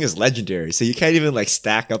thing is, this thing is legendary, so you can't even like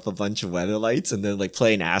stack up a bunch of Weatherlights and then like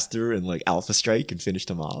play an Aster and like Alpha Strike and finish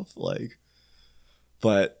them off. Like,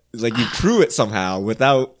 but like you crew it somehow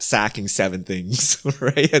without sacking 7 things,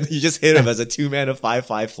 right? And you just hit him as a 2-mana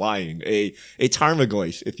 5/5 flying, a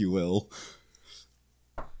Tarmogoyf, if you will.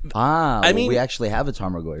 I mean, we actually have a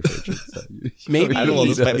Tarmogoyf, Richard. So maybe I don't know.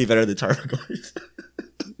 This might be better than Tarmogoyf.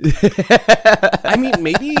 I mean,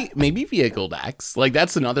 maybe vehicle decks. Like,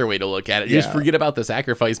 that's another way to look at it. Yeah. Just forget about the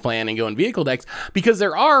sacrifice plan and go in vehicle decks, because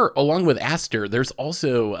there are, along with Aster, there's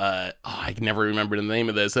also I can never remember the name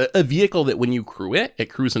of this, a vehicle that when you crew it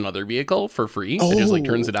crews another vehicle for free. It just like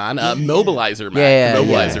turns it on. Mobilizer mech.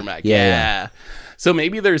 Mobilizer mech. Yeah. So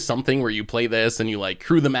maybe there's something where you play this and you like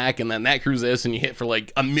crew the mech, and then that crews this and you hit for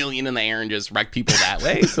like 1 million in the air and just wreck people that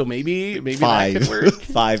way. So maybe that could work.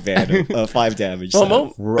 5 damage.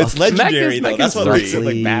 Well, it's legendary though. That's what makes it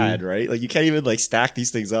like bad. bad, right? Like you can't even like stack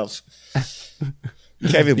these things up. You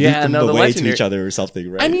can't even loop them away to each other or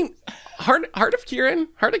something, right? I mean, Heart of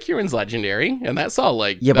Kiran's legendary, and that's all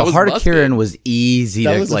like but Heart of Kiran was easy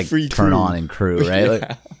to like turn on and crew,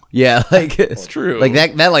 right? Yeah, like it's true. Like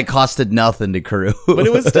that like costed nothing to crew. But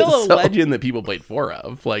it was still a legend that people played 4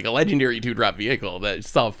 of. Like a legendary 2-drop vehicle that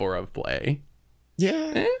saw 4 of play.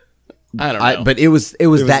 Yeah. I don't know. But it was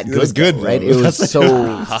that good. It was good, right? Though. It was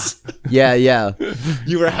so yeah.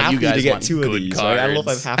 You were happy to get 2 of these, right? I don't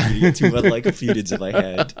know if I'm happy to get 2 like Feudids in my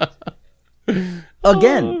head.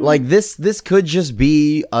 Again, like this could just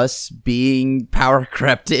be us being power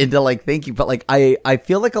crept into like thinking, but like I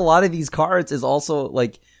feel like a lot of these cards is also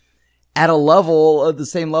like at a level of the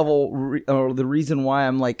same level, or the reason why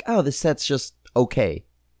I'm like, oh, this set's just okay.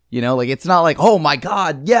 You know, like it's not like, oh my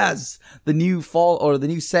god, yes, the new fall or the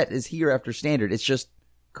new set is here after standard. It's just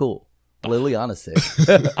cool. Liliana sick.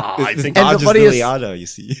 I think and the funniest Liliana, you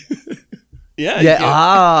see.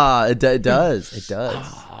 Yeah. It does. It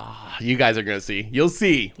does. You guys are gonna see. You'll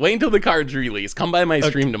see. Wait until the cards release. Come by my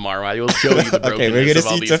stream tomorrow. I will show you the brokenness. Okay, we're gonna of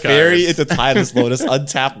all see these Teferi cards. into Timeless Lotus,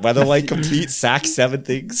 untap Weatherlight complete, sack 7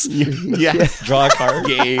 things. Yeah. Draw a card.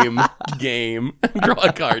 Game. Draw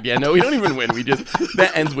a card. Yeah, no, we don't even win. We just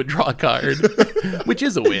that ends with draw a card. Which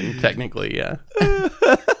is a win, technically, yeah.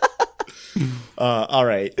 All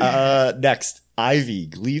right. Next, Ivy,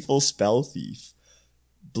 Gleeful Spell Thief.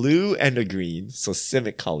 Blue and a green, so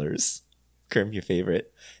Simic colors. Krim, your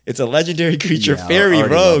favorite. It's a legendary creature, fairy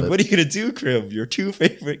rogue. What are you gonna do, Krim? Your 2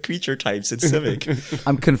 favorite creature types in Simic.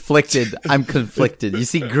 I'm conflicted. You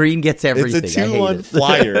see, green gets everything. It's a 2/1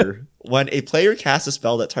 flyer When a player casts a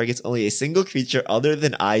spell that targets only a single creature other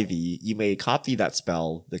than Ivy, you may copy that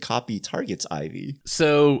spell. The copy targets Ivy.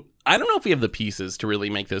 So I don't know if we have the pieces to really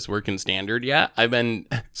make this work in Standard yet. I've been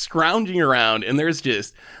scrounging around, and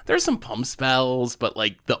there's some pump spells, but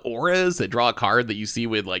like the auras that draw a card that you see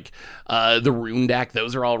with like the rune deck,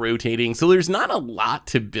 those are all rotating. So there's not a lot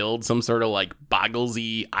to build some sort of like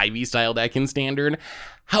Bogglesy Ivy style deck in Standard.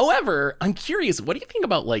 However, I'm curious, what do you think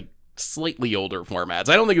about like slightly older formats?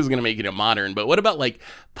 I don't think it's going to make it a modern, but what about like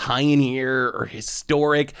Pioneer or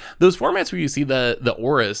Historic? Those formats where you see the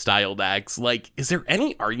aura style decks, like, is there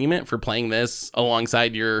any argument for playing this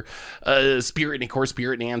alongside your Spirit and Core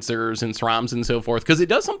Spirit Dancers and Sroms and so forth? Because it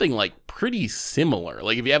does something like pretty similar.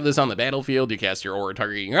 Like if you have this on the battlefield, you cast your aura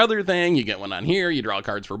targeting your other thing, you get one on here, you draw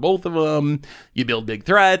cards for both of them, you build big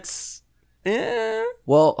threats.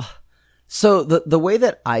 Well, so the way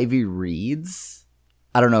that Ivy reads,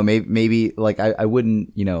 I don't know, maybe like I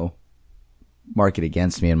wouldn't, mark it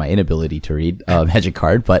against me and my inability to read Magic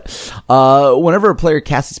card, but whenever a player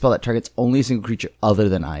casts a spell that targets only a single creature other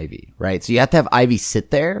than Ivy, right? So you have to have Ivy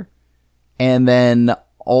sit there and then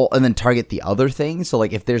target the other thing. So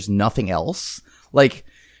like if there's nothing else, like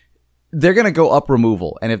they're gonna go up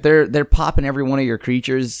removal, and if they're popping every one of your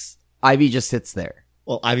creatures, Ivy just sits there.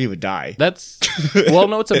 Well, Ivy would die. It's a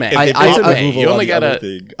May. It's a May. You only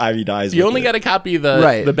gotta Ivy dies. You only gotta copy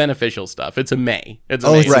the beneficial stuff. It's a May. It's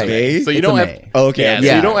a May. It's a May. So you don't have. Okay.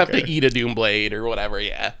 So you don't have to eat a Doomblade or whatever.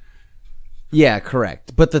 Yeah. Yeah,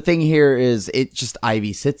 correct. But the thing here is, it just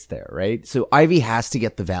Ivy sits there, right? So Ivy has to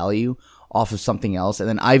get the value off of something else, and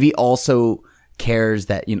then Ivy also cares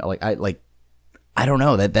that I don't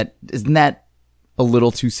know, that isn't that a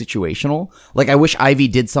little too situational? Like, I wish Ivy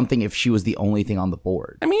did something if she was the only thing on the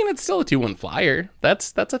board. I mean, it's still a 2/1 flyer.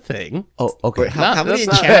 That's a thing. Oh, okay. Wait, how many those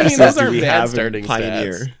enchantments do aren't we bad have starting in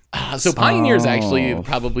Pioneer? So Pioneer is actually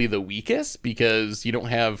probably the weakest because you don't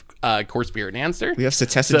have Core Spirit Dancer. We have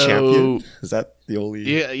Setessan Champion. Is that the only?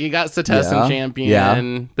 Yeah, you got Setessan Champion.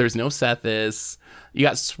 Yeah. There's no Sethis. You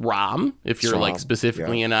got Srom if you're like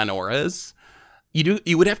specifically in on auras.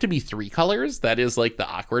 You would have to be 3 colors. That is like the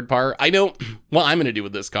awkward part. I know what I'm going to do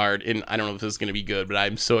with this card, and I don't know if this is going to be good, but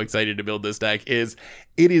I'm so excited to build this deck, it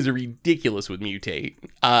is ridiculous with Mutate.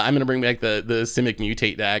 I'm going to bring back the Simic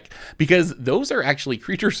Mutate deck, because those are actually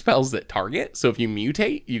creature spells that target. So if you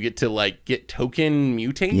mutate, you get to like get token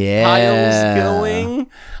mutate piles going.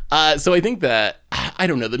 So I think that, I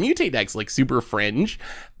don't know, the Mutate deck's like super fringe,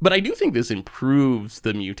 but I do think this improves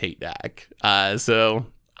the Mutate deck. So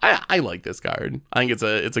I like this card. I think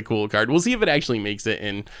it's a cool card. We'll see if it actually makes it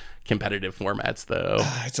in competitive formats, though.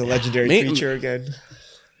 It's a legendary creature again.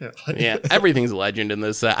 Yeah, everything's a legend in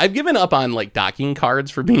this set. I've given up on like docking cards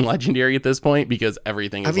for being legendary at this point, because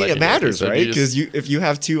everything is legendary. It matters, so right? Because if you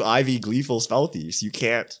have 2 Ivy Gleeful Spell Thieves, you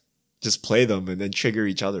can't just play them and then trigger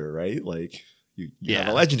each other, right? Like you have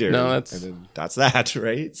a legendary, and then that's that,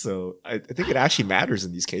 right? So I think it actually matters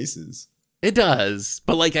in these cases. It does,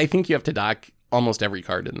 but like I think you have to dock almost every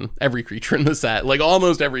card in every creature in the set. Like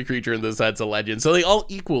almost every creature in the set's a legend, so they all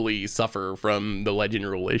equally suffer from the legend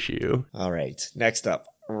rule issue. All right, next up,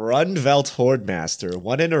 Runvelt Hordemaster,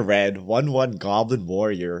 1 in a red, 1/1 Goblin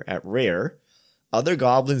Warrior at rare. Other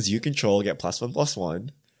goblins you control get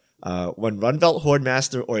 +1/+1. When Runvelt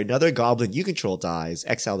Hordemaster or another goblin you control dies,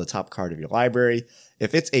 exile the top card of your library.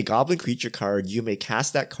 If it's a goblin creature card, you may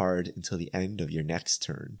cast that card until the end of your next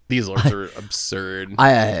turn. These lords are absurd.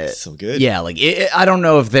 So good. Yeah, like I don't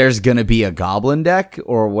know if there's gonna be a goblin deck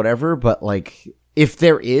or whatever, but like if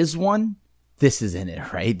there is one, this is in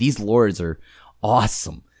it, right? These lords are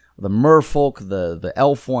awesome. The Merfolk, the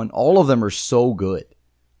Elf one, all of them are so good.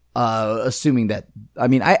 Assuming that, I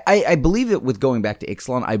mean, I believe it with going back to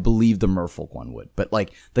Ixalan, I believe the Merfolk one would, but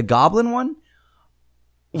like the Goblin one,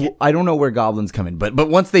 I don't know where goblins come in, but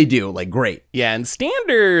once they do, like, great. Yeah, and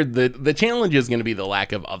Standard, the challenge is going to be the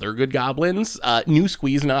lack of other good goblins. New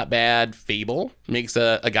Squeeze, not bad. Fable makes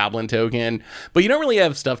a goblin token, but you don't really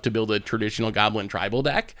have stuff to build a traditional goblin tribal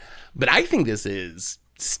deck. But I think this is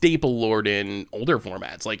staple lord in older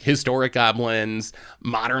formats, like historic goblins,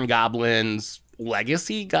 modern goblins,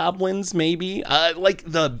 legacy goblins, maybe. Like,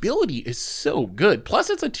 the ability is so good. Plus,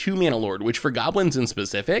 it's a 2-mana lord, which for goblins in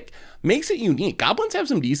specific makes it unique. Goblins have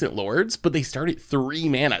some decent lords, but they start at 3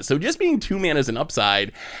 mana. So just being 2 mana is an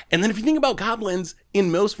upside. And then if you think about goblins,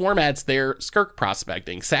 in most formats, they're Skirk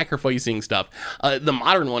prospecting, sacrificing stuff. The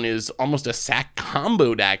modern one is almost a sack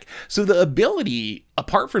combo deck. So the ability,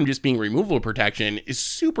 apart from just being removal protection, is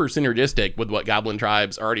super synergistic with what Goblin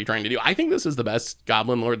Tribes are already trying to do. I think this is the best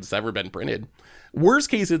Goblin Lord that's ever been printed. Worst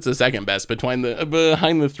case, it's the second best behind the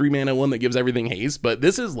 3-mana one that gives everything haste. But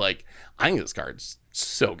this is like, I think this card's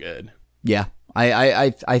so good. Yeah.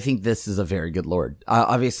 I think this is a very good Lord.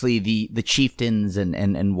 Obviously, the chieftains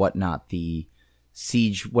and whatnot, the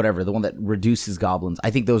siege, whatever, the one that reduces goblins,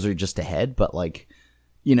 I think those are just ahead. But like,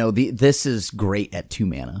 you know, this is great at 2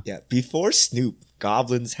 mana. Yeah, before Snoop,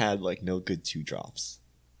 goblins had like no good 2-drops,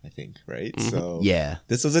 I think, right? Mm-hmm. So Yeah.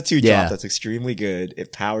 this was a 2-drop Yeah. that's extremely good.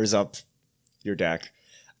 It powers up your deck.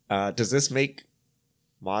 Does this make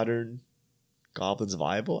modern goblins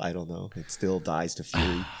viable? I don't know. It still dies to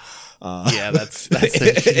Fury. Yeah, that's the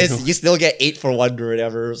issue. You still get 8 for 1 or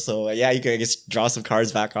whatever. So yeah, you can just draw some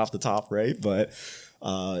cards back off the top, right? But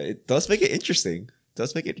it does make it interesting.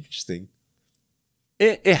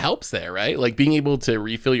 It helps there, right? Like being able to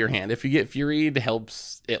refill your hand if you get Furied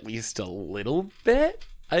helps at least a little bit,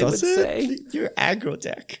 I would say. Your aggro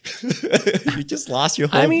deck. You just lost your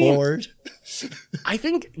whole board. I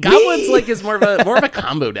think Goblins like is more of a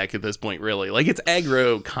combo deck at this point, really. Like it's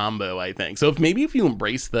aggro combo, I think. So if you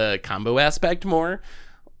embrace the combo aspect more,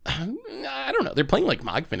 I don't know. They're playing like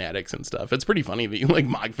Mog Fanatics and stuff. It's pretty funny that you like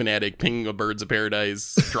Mog Fanatic, ping a Birds of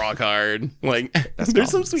Paradise, draw a card. Like there's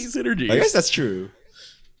some sweet synergy. I guess that's true.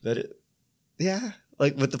 Yeah,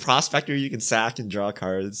 like with the Prospector, you can sack and draw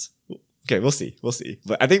cards. Okay, we'll see.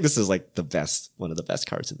 But I think this is like one of the best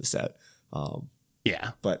cards in the set.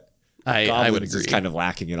 Yeah, but I would agree. It's kind of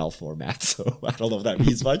lacking in all formats, so I don't know if that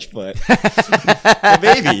means much, but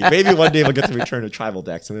maybe one day we'll get to return to tribal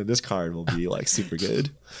decks, and then this card will be like super good.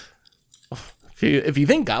 If you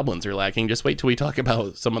think goblins are lacking, just wait till we talk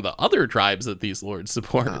about some of the other tribes that these lords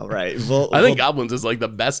support. All right. I think goblins is like the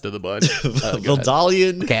best of the bunch.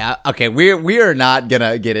 Vildalion. Okay, we are not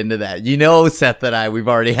gonna get into that. You know, Seth and we've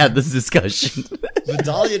already had this discussion.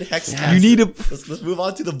 Vildalion Hex. You need to. Let's move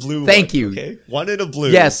on to the blue. Thank you. Okay, 1 in a blue.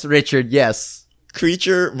 Yes, Richard. Yes.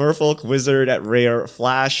 Creature, Merfolk, Wizard at rare,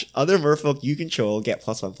 flash. Other Merfolk you control get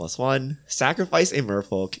 +1/+1. Sacrifice a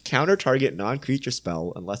Merfolk. Counter target non-creature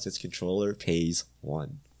spell unless its controller pays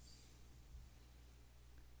 1.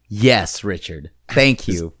 Yes, Richard. Thank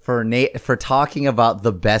you for talking about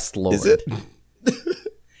the best Lord. Is it?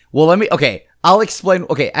 Well, I'll explain.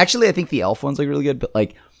 Okay, actually, I think the elf one's like really good, but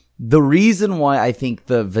like the reason why I think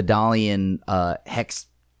the Vidalian Hex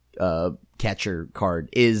catcher card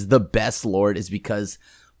is the best Lord is because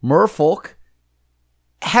Merfolk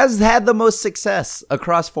has had the most success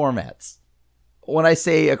across formats. When I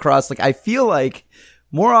say across, like I feel like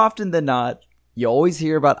more often than not, you always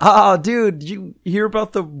hear about, dude, did you hear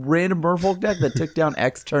about the random Merfolk deck that took down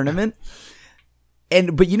X tournament?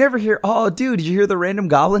 But you never hear, dude, did you hear the random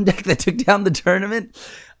Goblin deck that took down the tournament?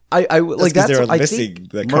 That's missing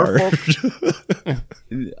the card.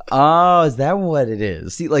 Oh, is that what it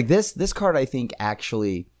is? See, like this card I think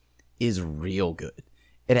actually is real good.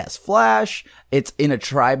 It has flash. It's in a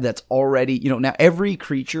tribe that's already, now every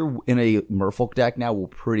creature in a Merfolk deck now will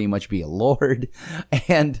pretty much be a Lord.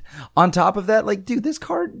 And on top of that, like, dude, this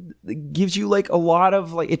card gives you like a lot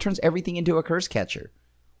of like, it turns everything into a curse catcher.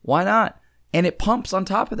 Why not? And it pumps on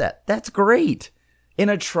top of that. That's great. In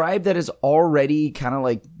a tribe that has already kind of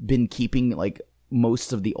like been keeping like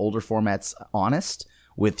most of the older formats honest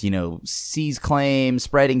with, Seize Claim,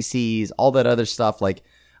 Spreading Seas, all that other stuff. Like,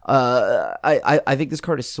 I think this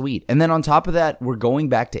card is sweet. And then on top of that, we're going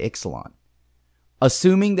back to Ixalan.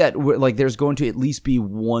 Assuming that there's going to at least be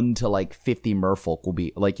 1 to like 50 Merfolk will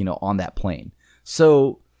be like, on that plane.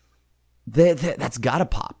 So that's gotta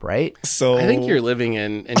pop, right? So I think you're living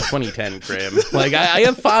in 2010, Krim. Like I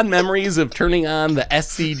have fond memories of turning on the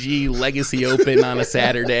SCG Legacy Open on a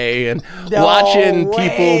Saturday and watching people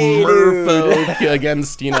Merfolk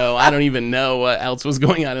against, I don't even know what else was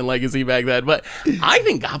going on in Legacy back then. But I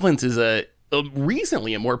think Goblins is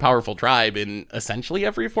recently a more powerful tribe in essentially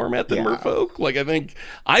every format than Merfolk. Like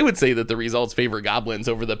I would say that the results favor Goblins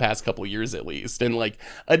over the past couple years at least. And like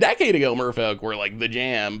a decade ago, Merfolk were like the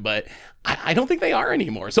jam, but I don't think they are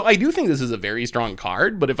anymore. So I do think this is a very strong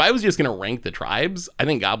card, but if I was just going to rank the tribes, I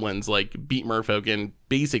think Goblins like beat Merfolk in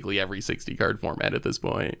basically every 60 card format at this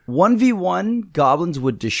point. 1v1, Goblins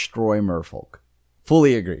would destroy Merfolk.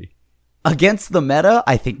 Fully agree. Against the meta,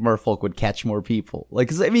 I think Merfolk would catch more people. Like,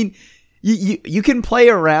 'cause, I mean, You can play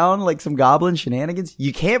around like some goblin shenanigans.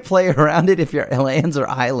 You can't play around it if your lands are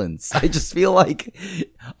islands. I just feel like,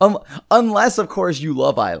 unless of course you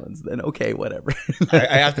love islands, then okay, whatever.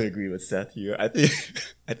 I have to agree with Seth here. I think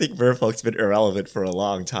Merfolk's been irrelevant for a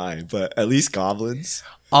long time, but at least goblins.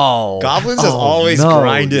 Goblins has always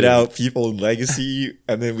grinded out people in Legacy,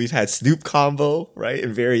 and then we've had Snoop combo, right,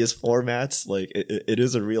 in various formats. Like it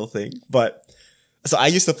is a real thing. But so I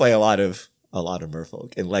used to play a lot of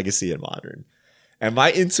Merfolk in Legacy and Modern. And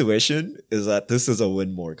my intuition is that this is a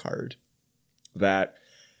win more card. That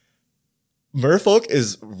Merfolk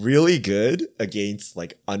is really good against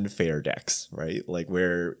like unfair decks, right? Like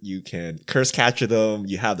where you can curse capture them,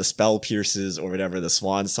 you have the spell pierces or whatever, the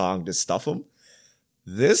swan song to stuff them.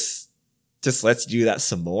 This just lets you do that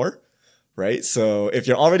some more, right? So if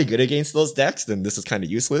you're already good against those decks, then this is kind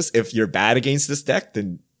of useless. If you're bad against this deck,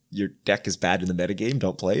 then your deck is bad in the metagame,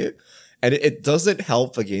 don't play it. And it doesn't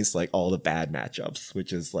help against like all the bad matchups,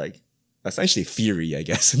 which is like essentially Fury, I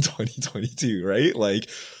guess, in 2022, right? Like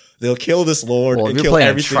they'll kill this Lord and kill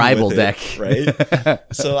everything tribal with deck, it, right?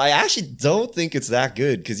 So I actually don't think it's that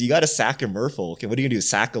good because you got to sack a Merfolk, and what are you gonna do?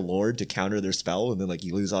 Sack a Lord to counter their spell, and then like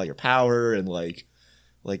you lose all your power, and like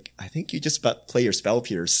I think you just play your Spell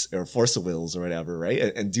Pierce or Force of Wills or whatever, right?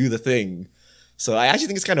 And do the thing. So I actually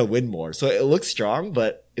think it's kind of win more. So it looks strong,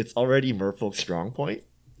 but it's already Merfolk's strong point.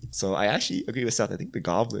 So I actually agree with Seth. I think the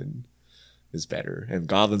Goblin is better, and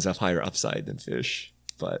Goblins have higher upside than Fish.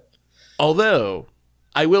 But although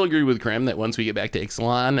I will agree with Krim that once we get back to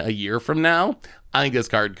Ixalan a year from now, I think this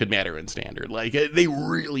card could matter in Standard. Like they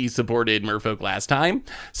really supported Merfolk last time,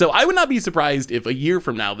 so I would not be surprised if a year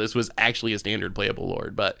from now this was actually a Standard playable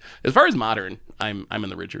Lord. But as far as Modern, I'm in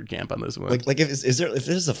the Richard camp on this one. Like if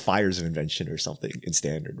there's a Fires of Invention or something in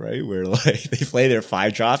Standard, right, where like they play their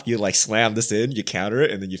 5-drop, you like slam this in, you counter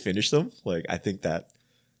it, and then you finish them. Like I think that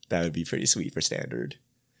would be pretty sweet for Standard.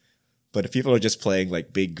 But if people are just playing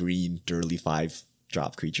like big green dirty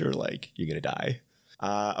 5-drop creature, like you're gonna die.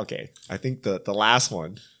 Okay, I think the last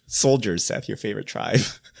one, Soldiers, Seth, your favorite tribe.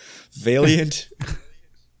 Valiant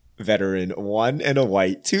Veteran, 1 and a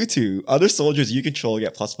white, 2/2. Other soldiers you control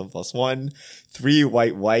get +1/+1. 3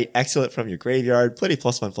 white, exile it from your graveyard. Put a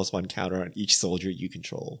 +1/+1 counter on each soldier you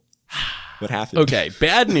control. What happened? Okay,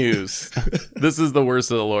 bad news. This is the worst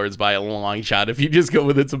of the Lords by a long shot. If you just go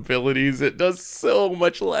with its abilities, it does so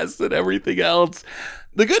much less than everything else.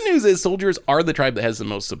 The good news is Soldiers are the tribe that has the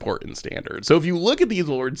most support in Standard. So if you look at these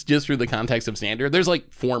Lords just through the context of Standard, there's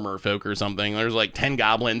like 4 Merfolk or something. There's like 10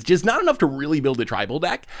 Goblins, just not enough to really build a tribal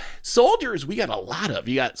deck. Soldiers, we got a lot of.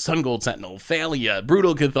 You got Sun Gold Sentinel, Thalia,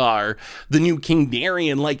 Brutal Cathar, the new King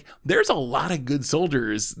Darian. Like, there's a lot of good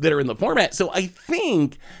soldiers that are in the format. So I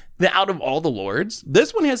think that out of all the Lords,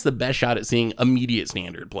 this one has the best shot at seeing immediate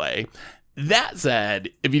Standard play. That said,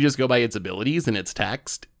 if you just go by its abilities and its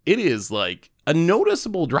text, it is like a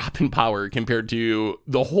noticeable drop in power compared to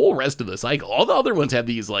the whole rest of the cycle. All the other ones have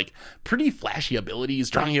these like pretty flashy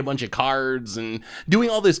abilities, drawing a bunch of cards and doing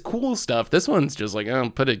all this cool stuff. This one's just like,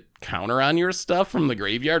 oh, put a counter on your stuff from the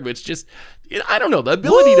graveyard, which just, I don't know. The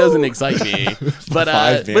ability doesn't excite me, but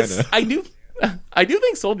I do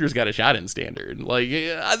think Soldiers got a shot in Standard. Like,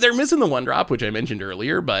 they're missing the 1-drop, which I mentioned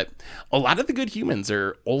earlier, but a lot of the good humans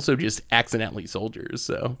are also just accidentally Soldiers,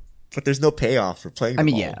 so. But there's no payoff for playing them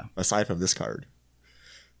all, yeah. aside from this card.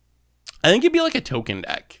 I think it'd be like a token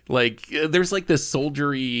deck. Like, there's like this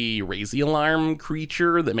soldiery Raise the Alarm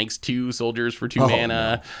creature that makes 2 soldiers for 2 mana.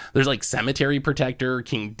 No. There's like Cemetery Protector,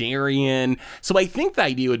 King Darian. So I think the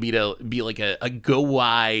idea would be to be like a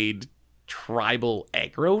go-wide tribal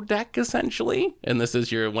aggro deck, essentially. And this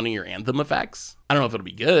is one of your Anthem effects. I don't know if it'll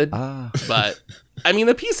be good, but I mean,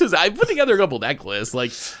 the pieces, I put together a couple deck lists.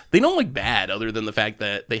 Like, they don't look bad other than the fact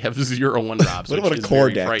that they have 0 1-drops. What about a core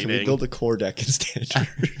deck? Can we build a core deck in Standard?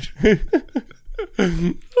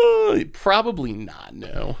 Probably not,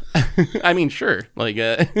 no. I mean, sure. Like,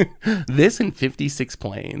 this and 56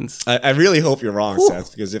 planes. I really hope you're wrong,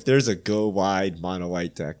 Seth, because if there's a go-wide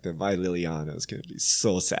mono-white deck, then my Liliana is going to be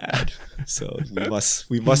so sad. So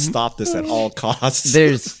we must stop this at all costs.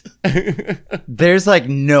 There's like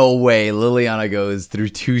no way Liliana goes through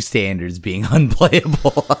 2 standards being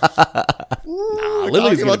unplayable.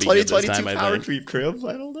 Lily's about gonna be good this 2022 time, power creep, Crib.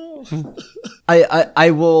 I don't know.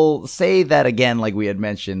 I will say that again, like we had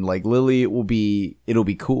mentioned, like Lily it'll be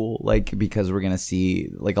cool, like, because we're gonna see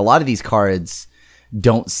like a lot of these cards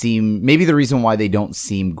don't seem, maybe the reason why they don't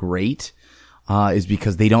seem great is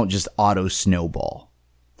because they don't just auto snowball.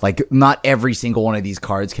 Like, not every single one of these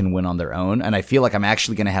cards can win on their own. And I feel like I'm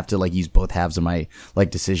actually going to have to, like, use both halves of my,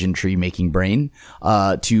 like, decision tree making brain,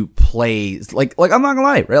 to play, like, I'm not gonna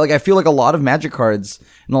lie, right? Like, I feel like a lot of Magic cards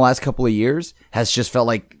in the last couple of years has just felt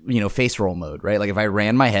like, face roll mode, right? Like, if I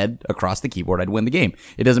ran my head across the keyboard, I'd win the game.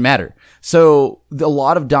 It doesn't matter. So, a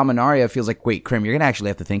lot of Dominaria feels like, wait, Krim, you're gonna actually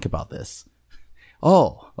have to think about this.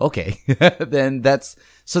 Oh, okay. Then that's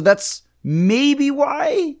maybe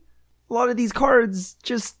why a lot of these cards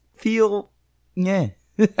just feel, yeah.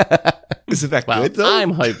 Isn't that good though?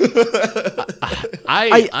 I'm hyped.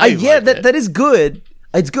 Yeah, that is good.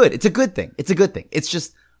 It's good. It's a good thing. It's a good thing. It's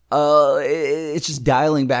just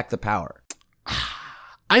dialing back the power.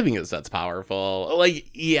 I think that's powerful. Like,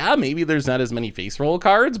 yeah, maybe there's not as many face roll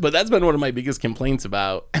cards, but that's been one of my biggest complaints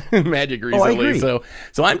about Magic recently. I agree. So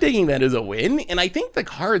I'm taking that as a win, and I think the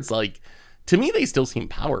cards, like, to me, they still seem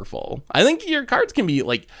powerful. I think your cards can be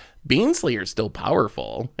like Baneslayer is still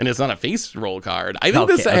powerful, and it's not a face roll card. I think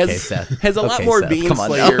this has a lot more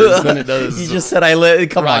Baneslayers than it does. You just said I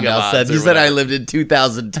lived. Come on now, Seth. You said whatever. I lived in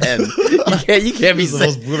 2010. you can't be This is the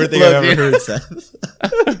saying. most boomer thing I've ever heard, Seth.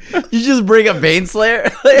 You just bring up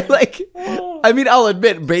Baneslayer. Like, I mean, I'll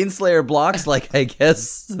admit Baneslayer blocks, like, I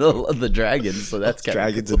guess the dragons. So that's kind of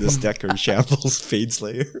Dragons cool. in this deck are shambles. Fade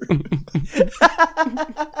Slayer.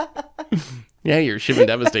 Yeah, your Shivan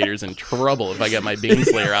Devastator's in trouble if I get my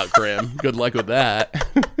Baneslayer out, Krim. Good luck with that.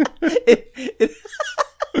 It's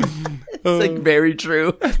like very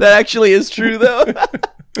true. That actually is true, though.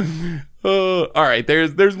 All right,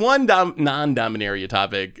 there's one non-Dominaria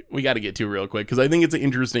topic we got to get to real quick because I think it's an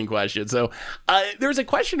interesting question. So there's a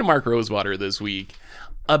question to Mark Rosewater this week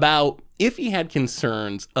about if he had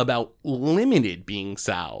concerns about Limited being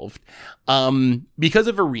salved because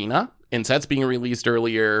of Arena and sets being released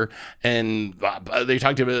earlier. And they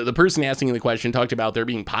talked about, the person asking the question talked about there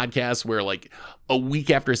being podcasts where, like, a week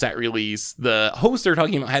after set release, the hosts are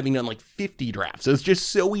talking about having done like 50 drafts. So it's just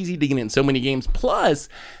so easy to get in so many games. Plus,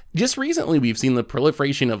 just recently, we've seen the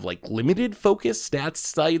proliferation of like limited focus stats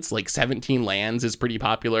sites, like 17 Lands is pretty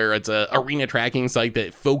popular. It's a arena tracking site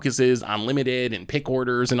that focuses on limited and pick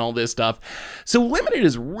orders and all this stuff. So limited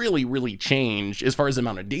has really, really changed as far as the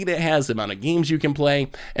amount of data it has, the amount of games you can play.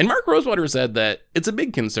 And Mark Rosewater said that it's a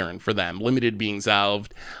big concern for them, limited being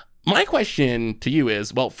salved. My question to you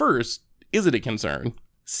is, well, first, is it a concern?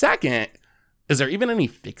 Second, is there even any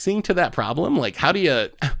fixing to that problem? Like, how do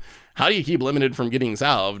you keep limited from getting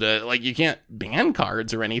salved? Like, you can't ban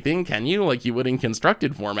cards or anything, can you? Like you would in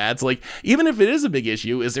constructed formats. Like, even if it is a big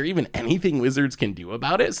issue, is there even anything Wizards can do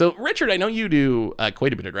about it? So, Richard, I know you do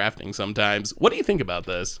quite a bit of drafting sometimes. What do you think about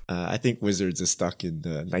this? I think Wizards is stuck in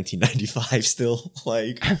 1995 still.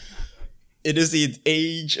 Like, it is the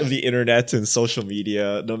age of the internet and social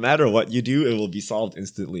media. No matter what you do, it will be solved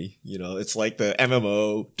instantly. You know, it's like the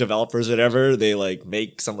MMO developers, whatever. They like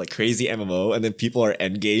make some like crazy MMO, and then people are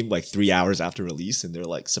endgame like 3 hours after release, and they're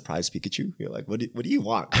like, "Surprise Pikachu!" You're like, "What do you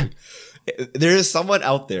want?" Like, there is someone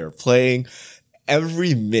out there playing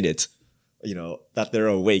every minute, you know, that they're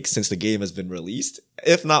awake since the game has been released,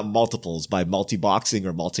 if not multiples by multi-boxing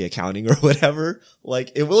or multi-accounting or whatever.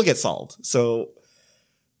 Like, it will get solved. So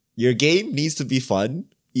your game needs to be fun,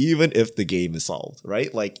 even if the game is solved,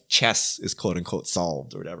 right? Like chess is quote unquote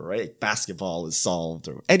solved or whatever, right? Like basketball is solved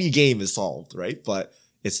or any game is solved, right? But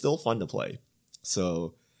it's still fun to play.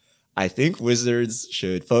 So I think Wizards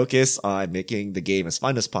should focus on making the game as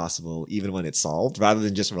fun as possible, even when it's solved, rather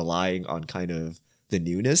than just relying on kind of the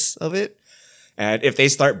newness of it. And if they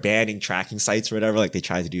start banning tracking sites or whatever, like they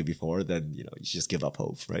tried to do before, then, you know, you should just give up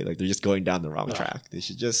hope, right? Like they're just going down the wrong track. They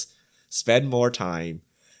should just spend more time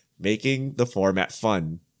making the format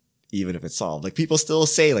fun, even if it's solved. Like people still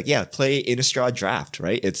say, like, yeah, play Innistrad Draft,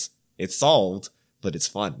 right? It's solved, but it's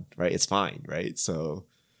fun, right? It's fine, right? So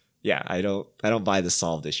yeah, I don't buy the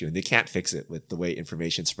solved issue, and they can't fix it with the way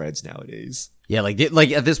information spreads nowadays. Yeah, like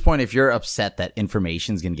at this point, if you're upset that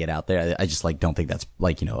information's gonna get out there, I just like don't think that's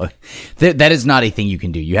like, you know, that is not a thing you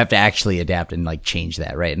can do. You have to actually adapt and like change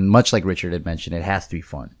that, right? And much like Richard had mentioned, it has to be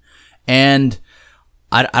fun. And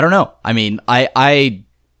I don't know. I mean,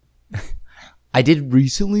 I did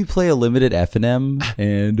recently play a limited F&M,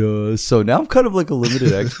 and so now I'm kind of like a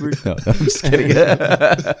limited expert. No, I'm just kidding.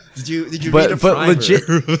 Did you read a primer?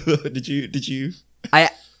 Legit, did you?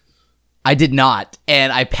 I did not,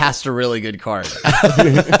 and I passed a really good card.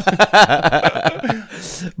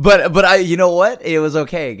 but I, you know what? It was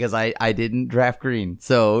okay because I didn't draft green,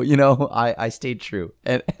 so you know I stayed true.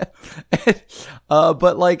 And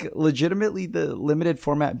but like legitimately, the limited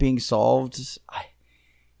format being solved,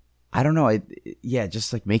 I don't know.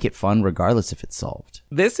 Just like make it fun regardless if it's solved.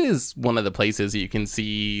 This is one of the places you can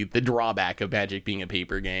see the drawback of Magic being a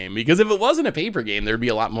paper game, because if it wasn't a paper game, there'd be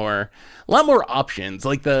a lot more options,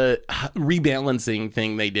 like the rebalancing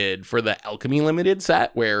thing they did for the Alchemy Limited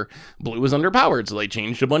set where blue was underpowered, so they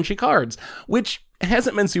changed a bunch of cards, which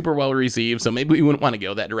hasn't been super well received, so maybe we wouldn't want to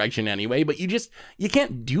go that direction anyway, but you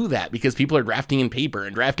can't do that because people are drafting in paper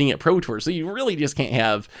and drafting at Pro Tour, so you really just can't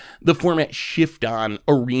have the format shift on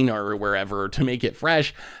Arena or wherever to make it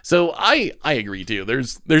fresh. So I agree too.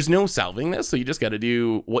 There's no solving this, so you just got to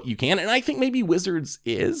do what you can, and I think maybe Wizards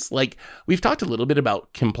is, like, we've talked a little bit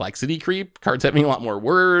about complexity creep, cards having a lot more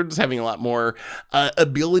words, having a lot more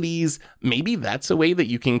abilities. Maybe that's a way that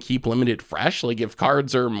you can keep Limited fresh. Like, if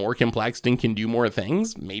cards are more complex and can do more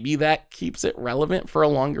things, maybe that keeps it relevant for a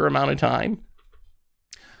longer amount of time.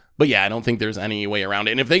 But yeah, I don't think there's any way around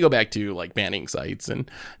it. And if they go back to like banning sites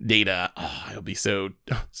and data, I'll be so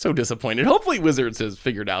disappointed. Hopefully Wizards has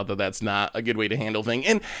figured out that that's not a good way to handle things.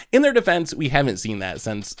 And in their defense, we haven't seen that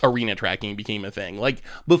since Arena tracking became a thing. Like,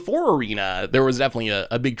 before Arena, there was definitely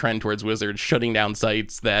a big trend towards Wizards shutting down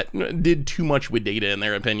sites that did too much with data, in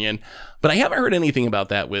their opinion. But I haven't heard anything about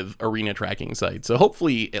that with Arena tracking sites. So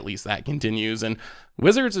hopefully at least that continues. And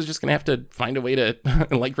Wizards is just going to have to find a way to,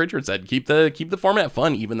 like Richard said, keep the format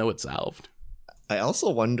fun, even though it's solved. I also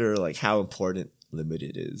wonder, like, how important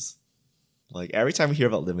Limited is. Like, every time we hear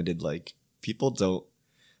about Limited, like, people don't,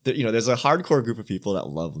 there's a hardcore group of people that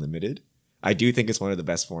love Limited. I do think it's one of the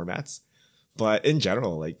best formats. But in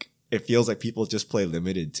general, like, it feels like people just play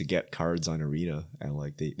Limited to get cards on Arena, and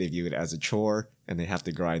like they view it as a chore, and they have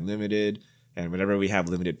to grind Limited. And whenever we have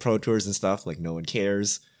Limited Pro Tours and stuff, like, no one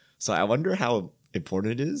cares. So I wonder how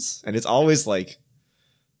important it is. And it's always like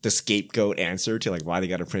the scapegoat answer to like why they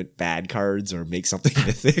got to print bad cards or make something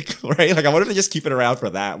mythic, right? Like, I wonder if they just keep it around for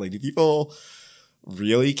that. Like, do people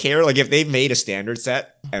really care? Like, if they've made a standard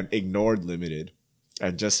set and ignored Limited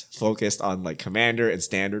and just focused on like Commander and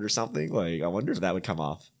Standard or something, like, I wonder if that would come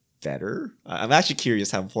off better. I'm actually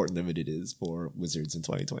curious how important Limited is for Wizards in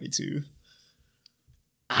 2022.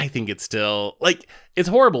 I think it's still, like, it's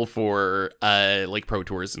horrible for like Pro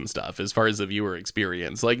Tours and stuff as far as the viewer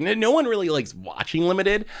experience. Like, no one really likes watching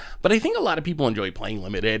Limited, but I think a lot of people enjoy playing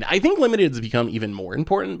Limited. I think Limited has become even more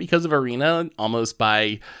important because of Arena, almost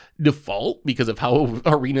by default, because of how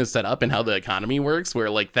Arena is set up and how the economy works, where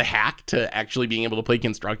like the hack to actually being able to play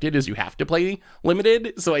Constructed is you have to play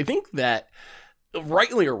Limited. So I think that,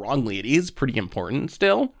 rightly or wrongly, it is pretty important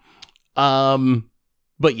still.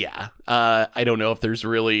 But yeah, I don't know if there's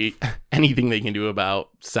really anything they can do about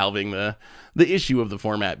solving the issue of the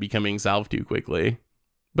format becoming solved too quickly.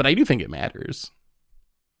 But I do think it matters.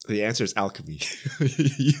 The answer is Alchemy.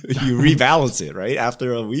 you rebalance it, right?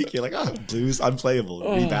 After a week, you're like, blue's unplayable.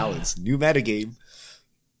 Rebalance. New metagame.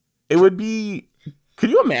 It would be... Could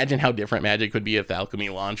you imagine how different Magic would be if the Alchemy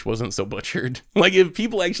launch wasn't so butchered? Like, if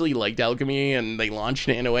people actually liked Alchemy and they launched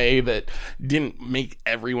it in a way that didn't make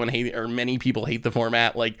everyone hate, or many people hate the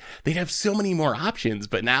format, like, they'd have so many more options.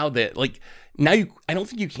 But now that, like, I don't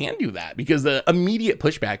think you can do that, because the immediate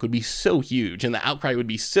pushback would be so huge and the outcry would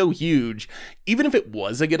be so huge. Even if it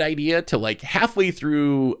was a good idea to, like, halfway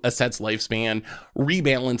through a set's lifespan,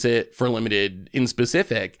 rebalance it for Limited in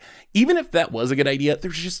specific, even if that was a good idea,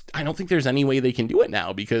 I don't think there's any way they can do it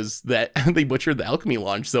now, because that they butchered the Alchemy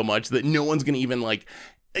launch so much that no one's going to even, like,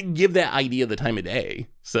 give that idea the time of day.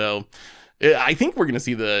 So I think we're going to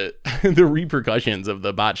see the repercussions of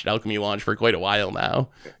the botched Alchemy launch for quite a while now.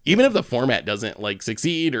 Even if the format doesn't like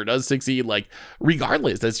succeed or does succeed, like,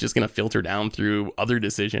 regardless, that's just going to filter down through other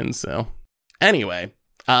decisions. So anyway,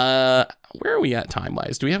 where are we at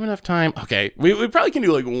time-wise? Do we have enough time? Okay, we probably can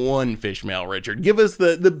do like one fish mail, Richard. Give us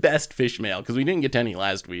the best fish mail, because we didn't get to any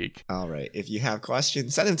last week. All right. If you have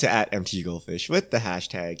questions, send them to @MTGoldfish with the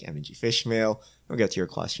hashtag MTGFishmail. We'll get to your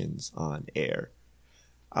questions on air.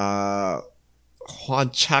 Juan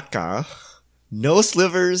Chaka, no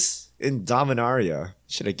slivers in Dominaria.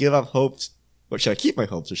 Should I give up hope, or should I keep my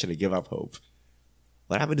hopes, or should I give up hope?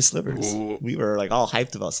 What happened to slivers? Ooh. We were like all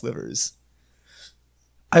hyped about slivers.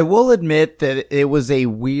 I will admit that it was a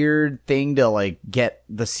weird thing to like get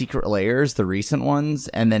the secret layers, the recent ones,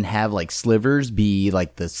 and then have like slivers be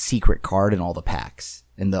like the secret card in all the packs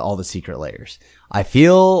and all the secret layers. I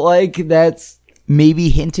feel like that's maybe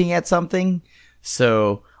hinting at something.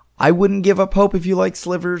 So I wouldn't give up hope if you like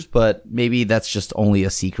slivers, but maybe that's just only a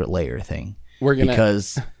secret layer thing. We're gonna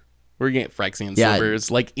get Phyrexian slivers,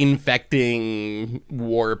 like infecting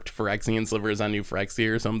warped Phyrexian slivers on new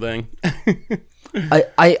Phyrexia or something.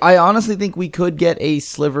 I honestly think we could get a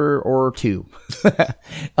sliver or two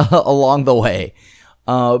along the way.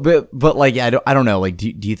 But like, I don't know. Like,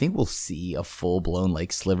 do you think we'll see a full blown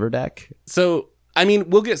like sliver deck? So, I mean,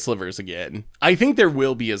 we'll get slivers again. I think there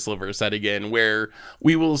will be a sliver set again where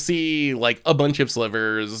we will see like a bunch of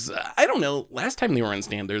slivers. I don't know. Last time they were in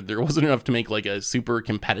standard, there wasn't enough to make like a super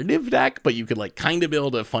competitive deck, but you could like kind of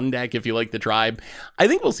build a fun deck if you like the tribe. I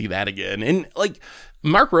think we'll see that again. And like,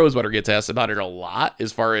 Mark Rosewater gets asked about it a lot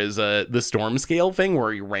as far as the storm scale thing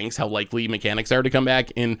where he ranks how likely mechanics are to come back.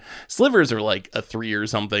 And slivers are like a 3 or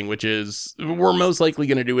something, which is we're most likely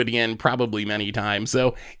going to do it again, probably many times.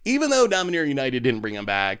 So even though Dominaria United didn't bring them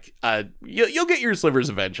back, you'll get your slivers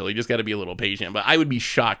eventually. Just got to be a little patient. But I would be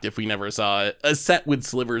shocked if we never saw a set with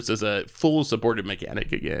slivers as a full supported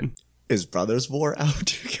mechanic again. Is Brothers War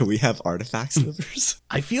out? Can we have artifact slivers?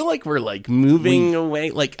 I feel like we're like moving away.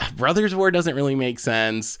 Like Brothers War doesn't really make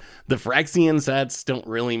sense. The Phyrexian sets don't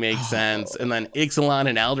really make sense. And then Ixalan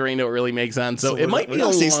and Aldrain don't really make sense. So it might be a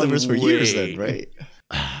long slivers for way. years then, right?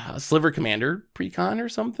 Sliver Commander Precon or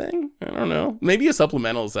something? I don't know. Maybe a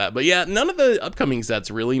supplemental set. But yeah, none of the upcoming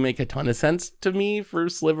sets really make a ton of sense to me for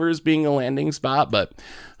slivers being a landing spot. But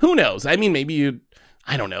who knows? I mean, maybe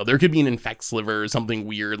I don't know. There could be an Infect Sliver or something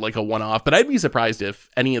weird, like a one-off, but I'd be surprised if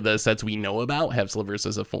any of the sets we know about have slivers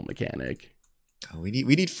as a full mechanic. We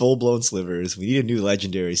need full-blown slivers. We need a new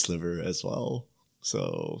legendary sliver as well.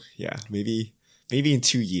 So, yeah, maybe in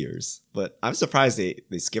 2 years. But I'm surprised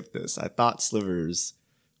they skipped this. I thought slivers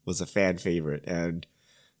was a fan favorite, and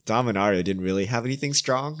Dominaria didn't really have anything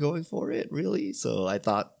strong going for it, really. So I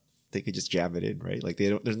thought they could just jam it in, right? Like,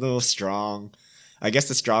 there's no strong... I guess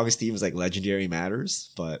the strongest team is like Legendary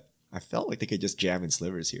Matters, but I felt like they could just jam in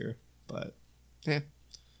slivers here. But,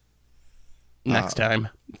 Next time.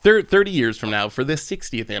 30 years from now for the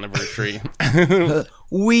 60th anniversary.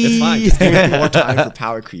 It's fine. Just give it more time for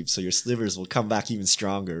power creep so your slivers will come back even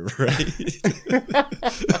stronger, right?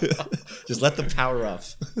 Just let them power up.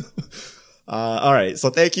 All right.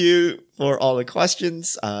 So thank you for all the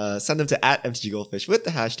questions. Send them to @MTGGoldfish with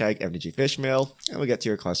the hashtag MTGFishmail, and we'll get to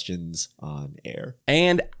your questions on air.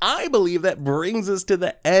 And I believe that brings us to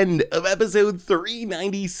the end of episode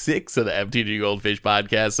 396 of the FTG Goldfish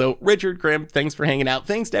podcast. So Richard Crimp, thanks for hanging out.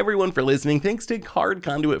 Thanks to everyone for listening. Thanks to Card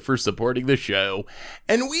Conduit for supporting the show.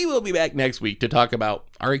 And we will be back next week to talk about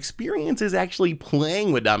our experiences actually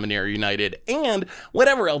playing with Dominaria United and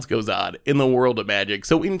whatever else goes on in the world of Magic.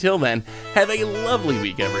 So until then, have a lovely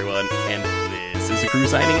week, everyone. And this is the crew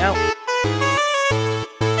signing out.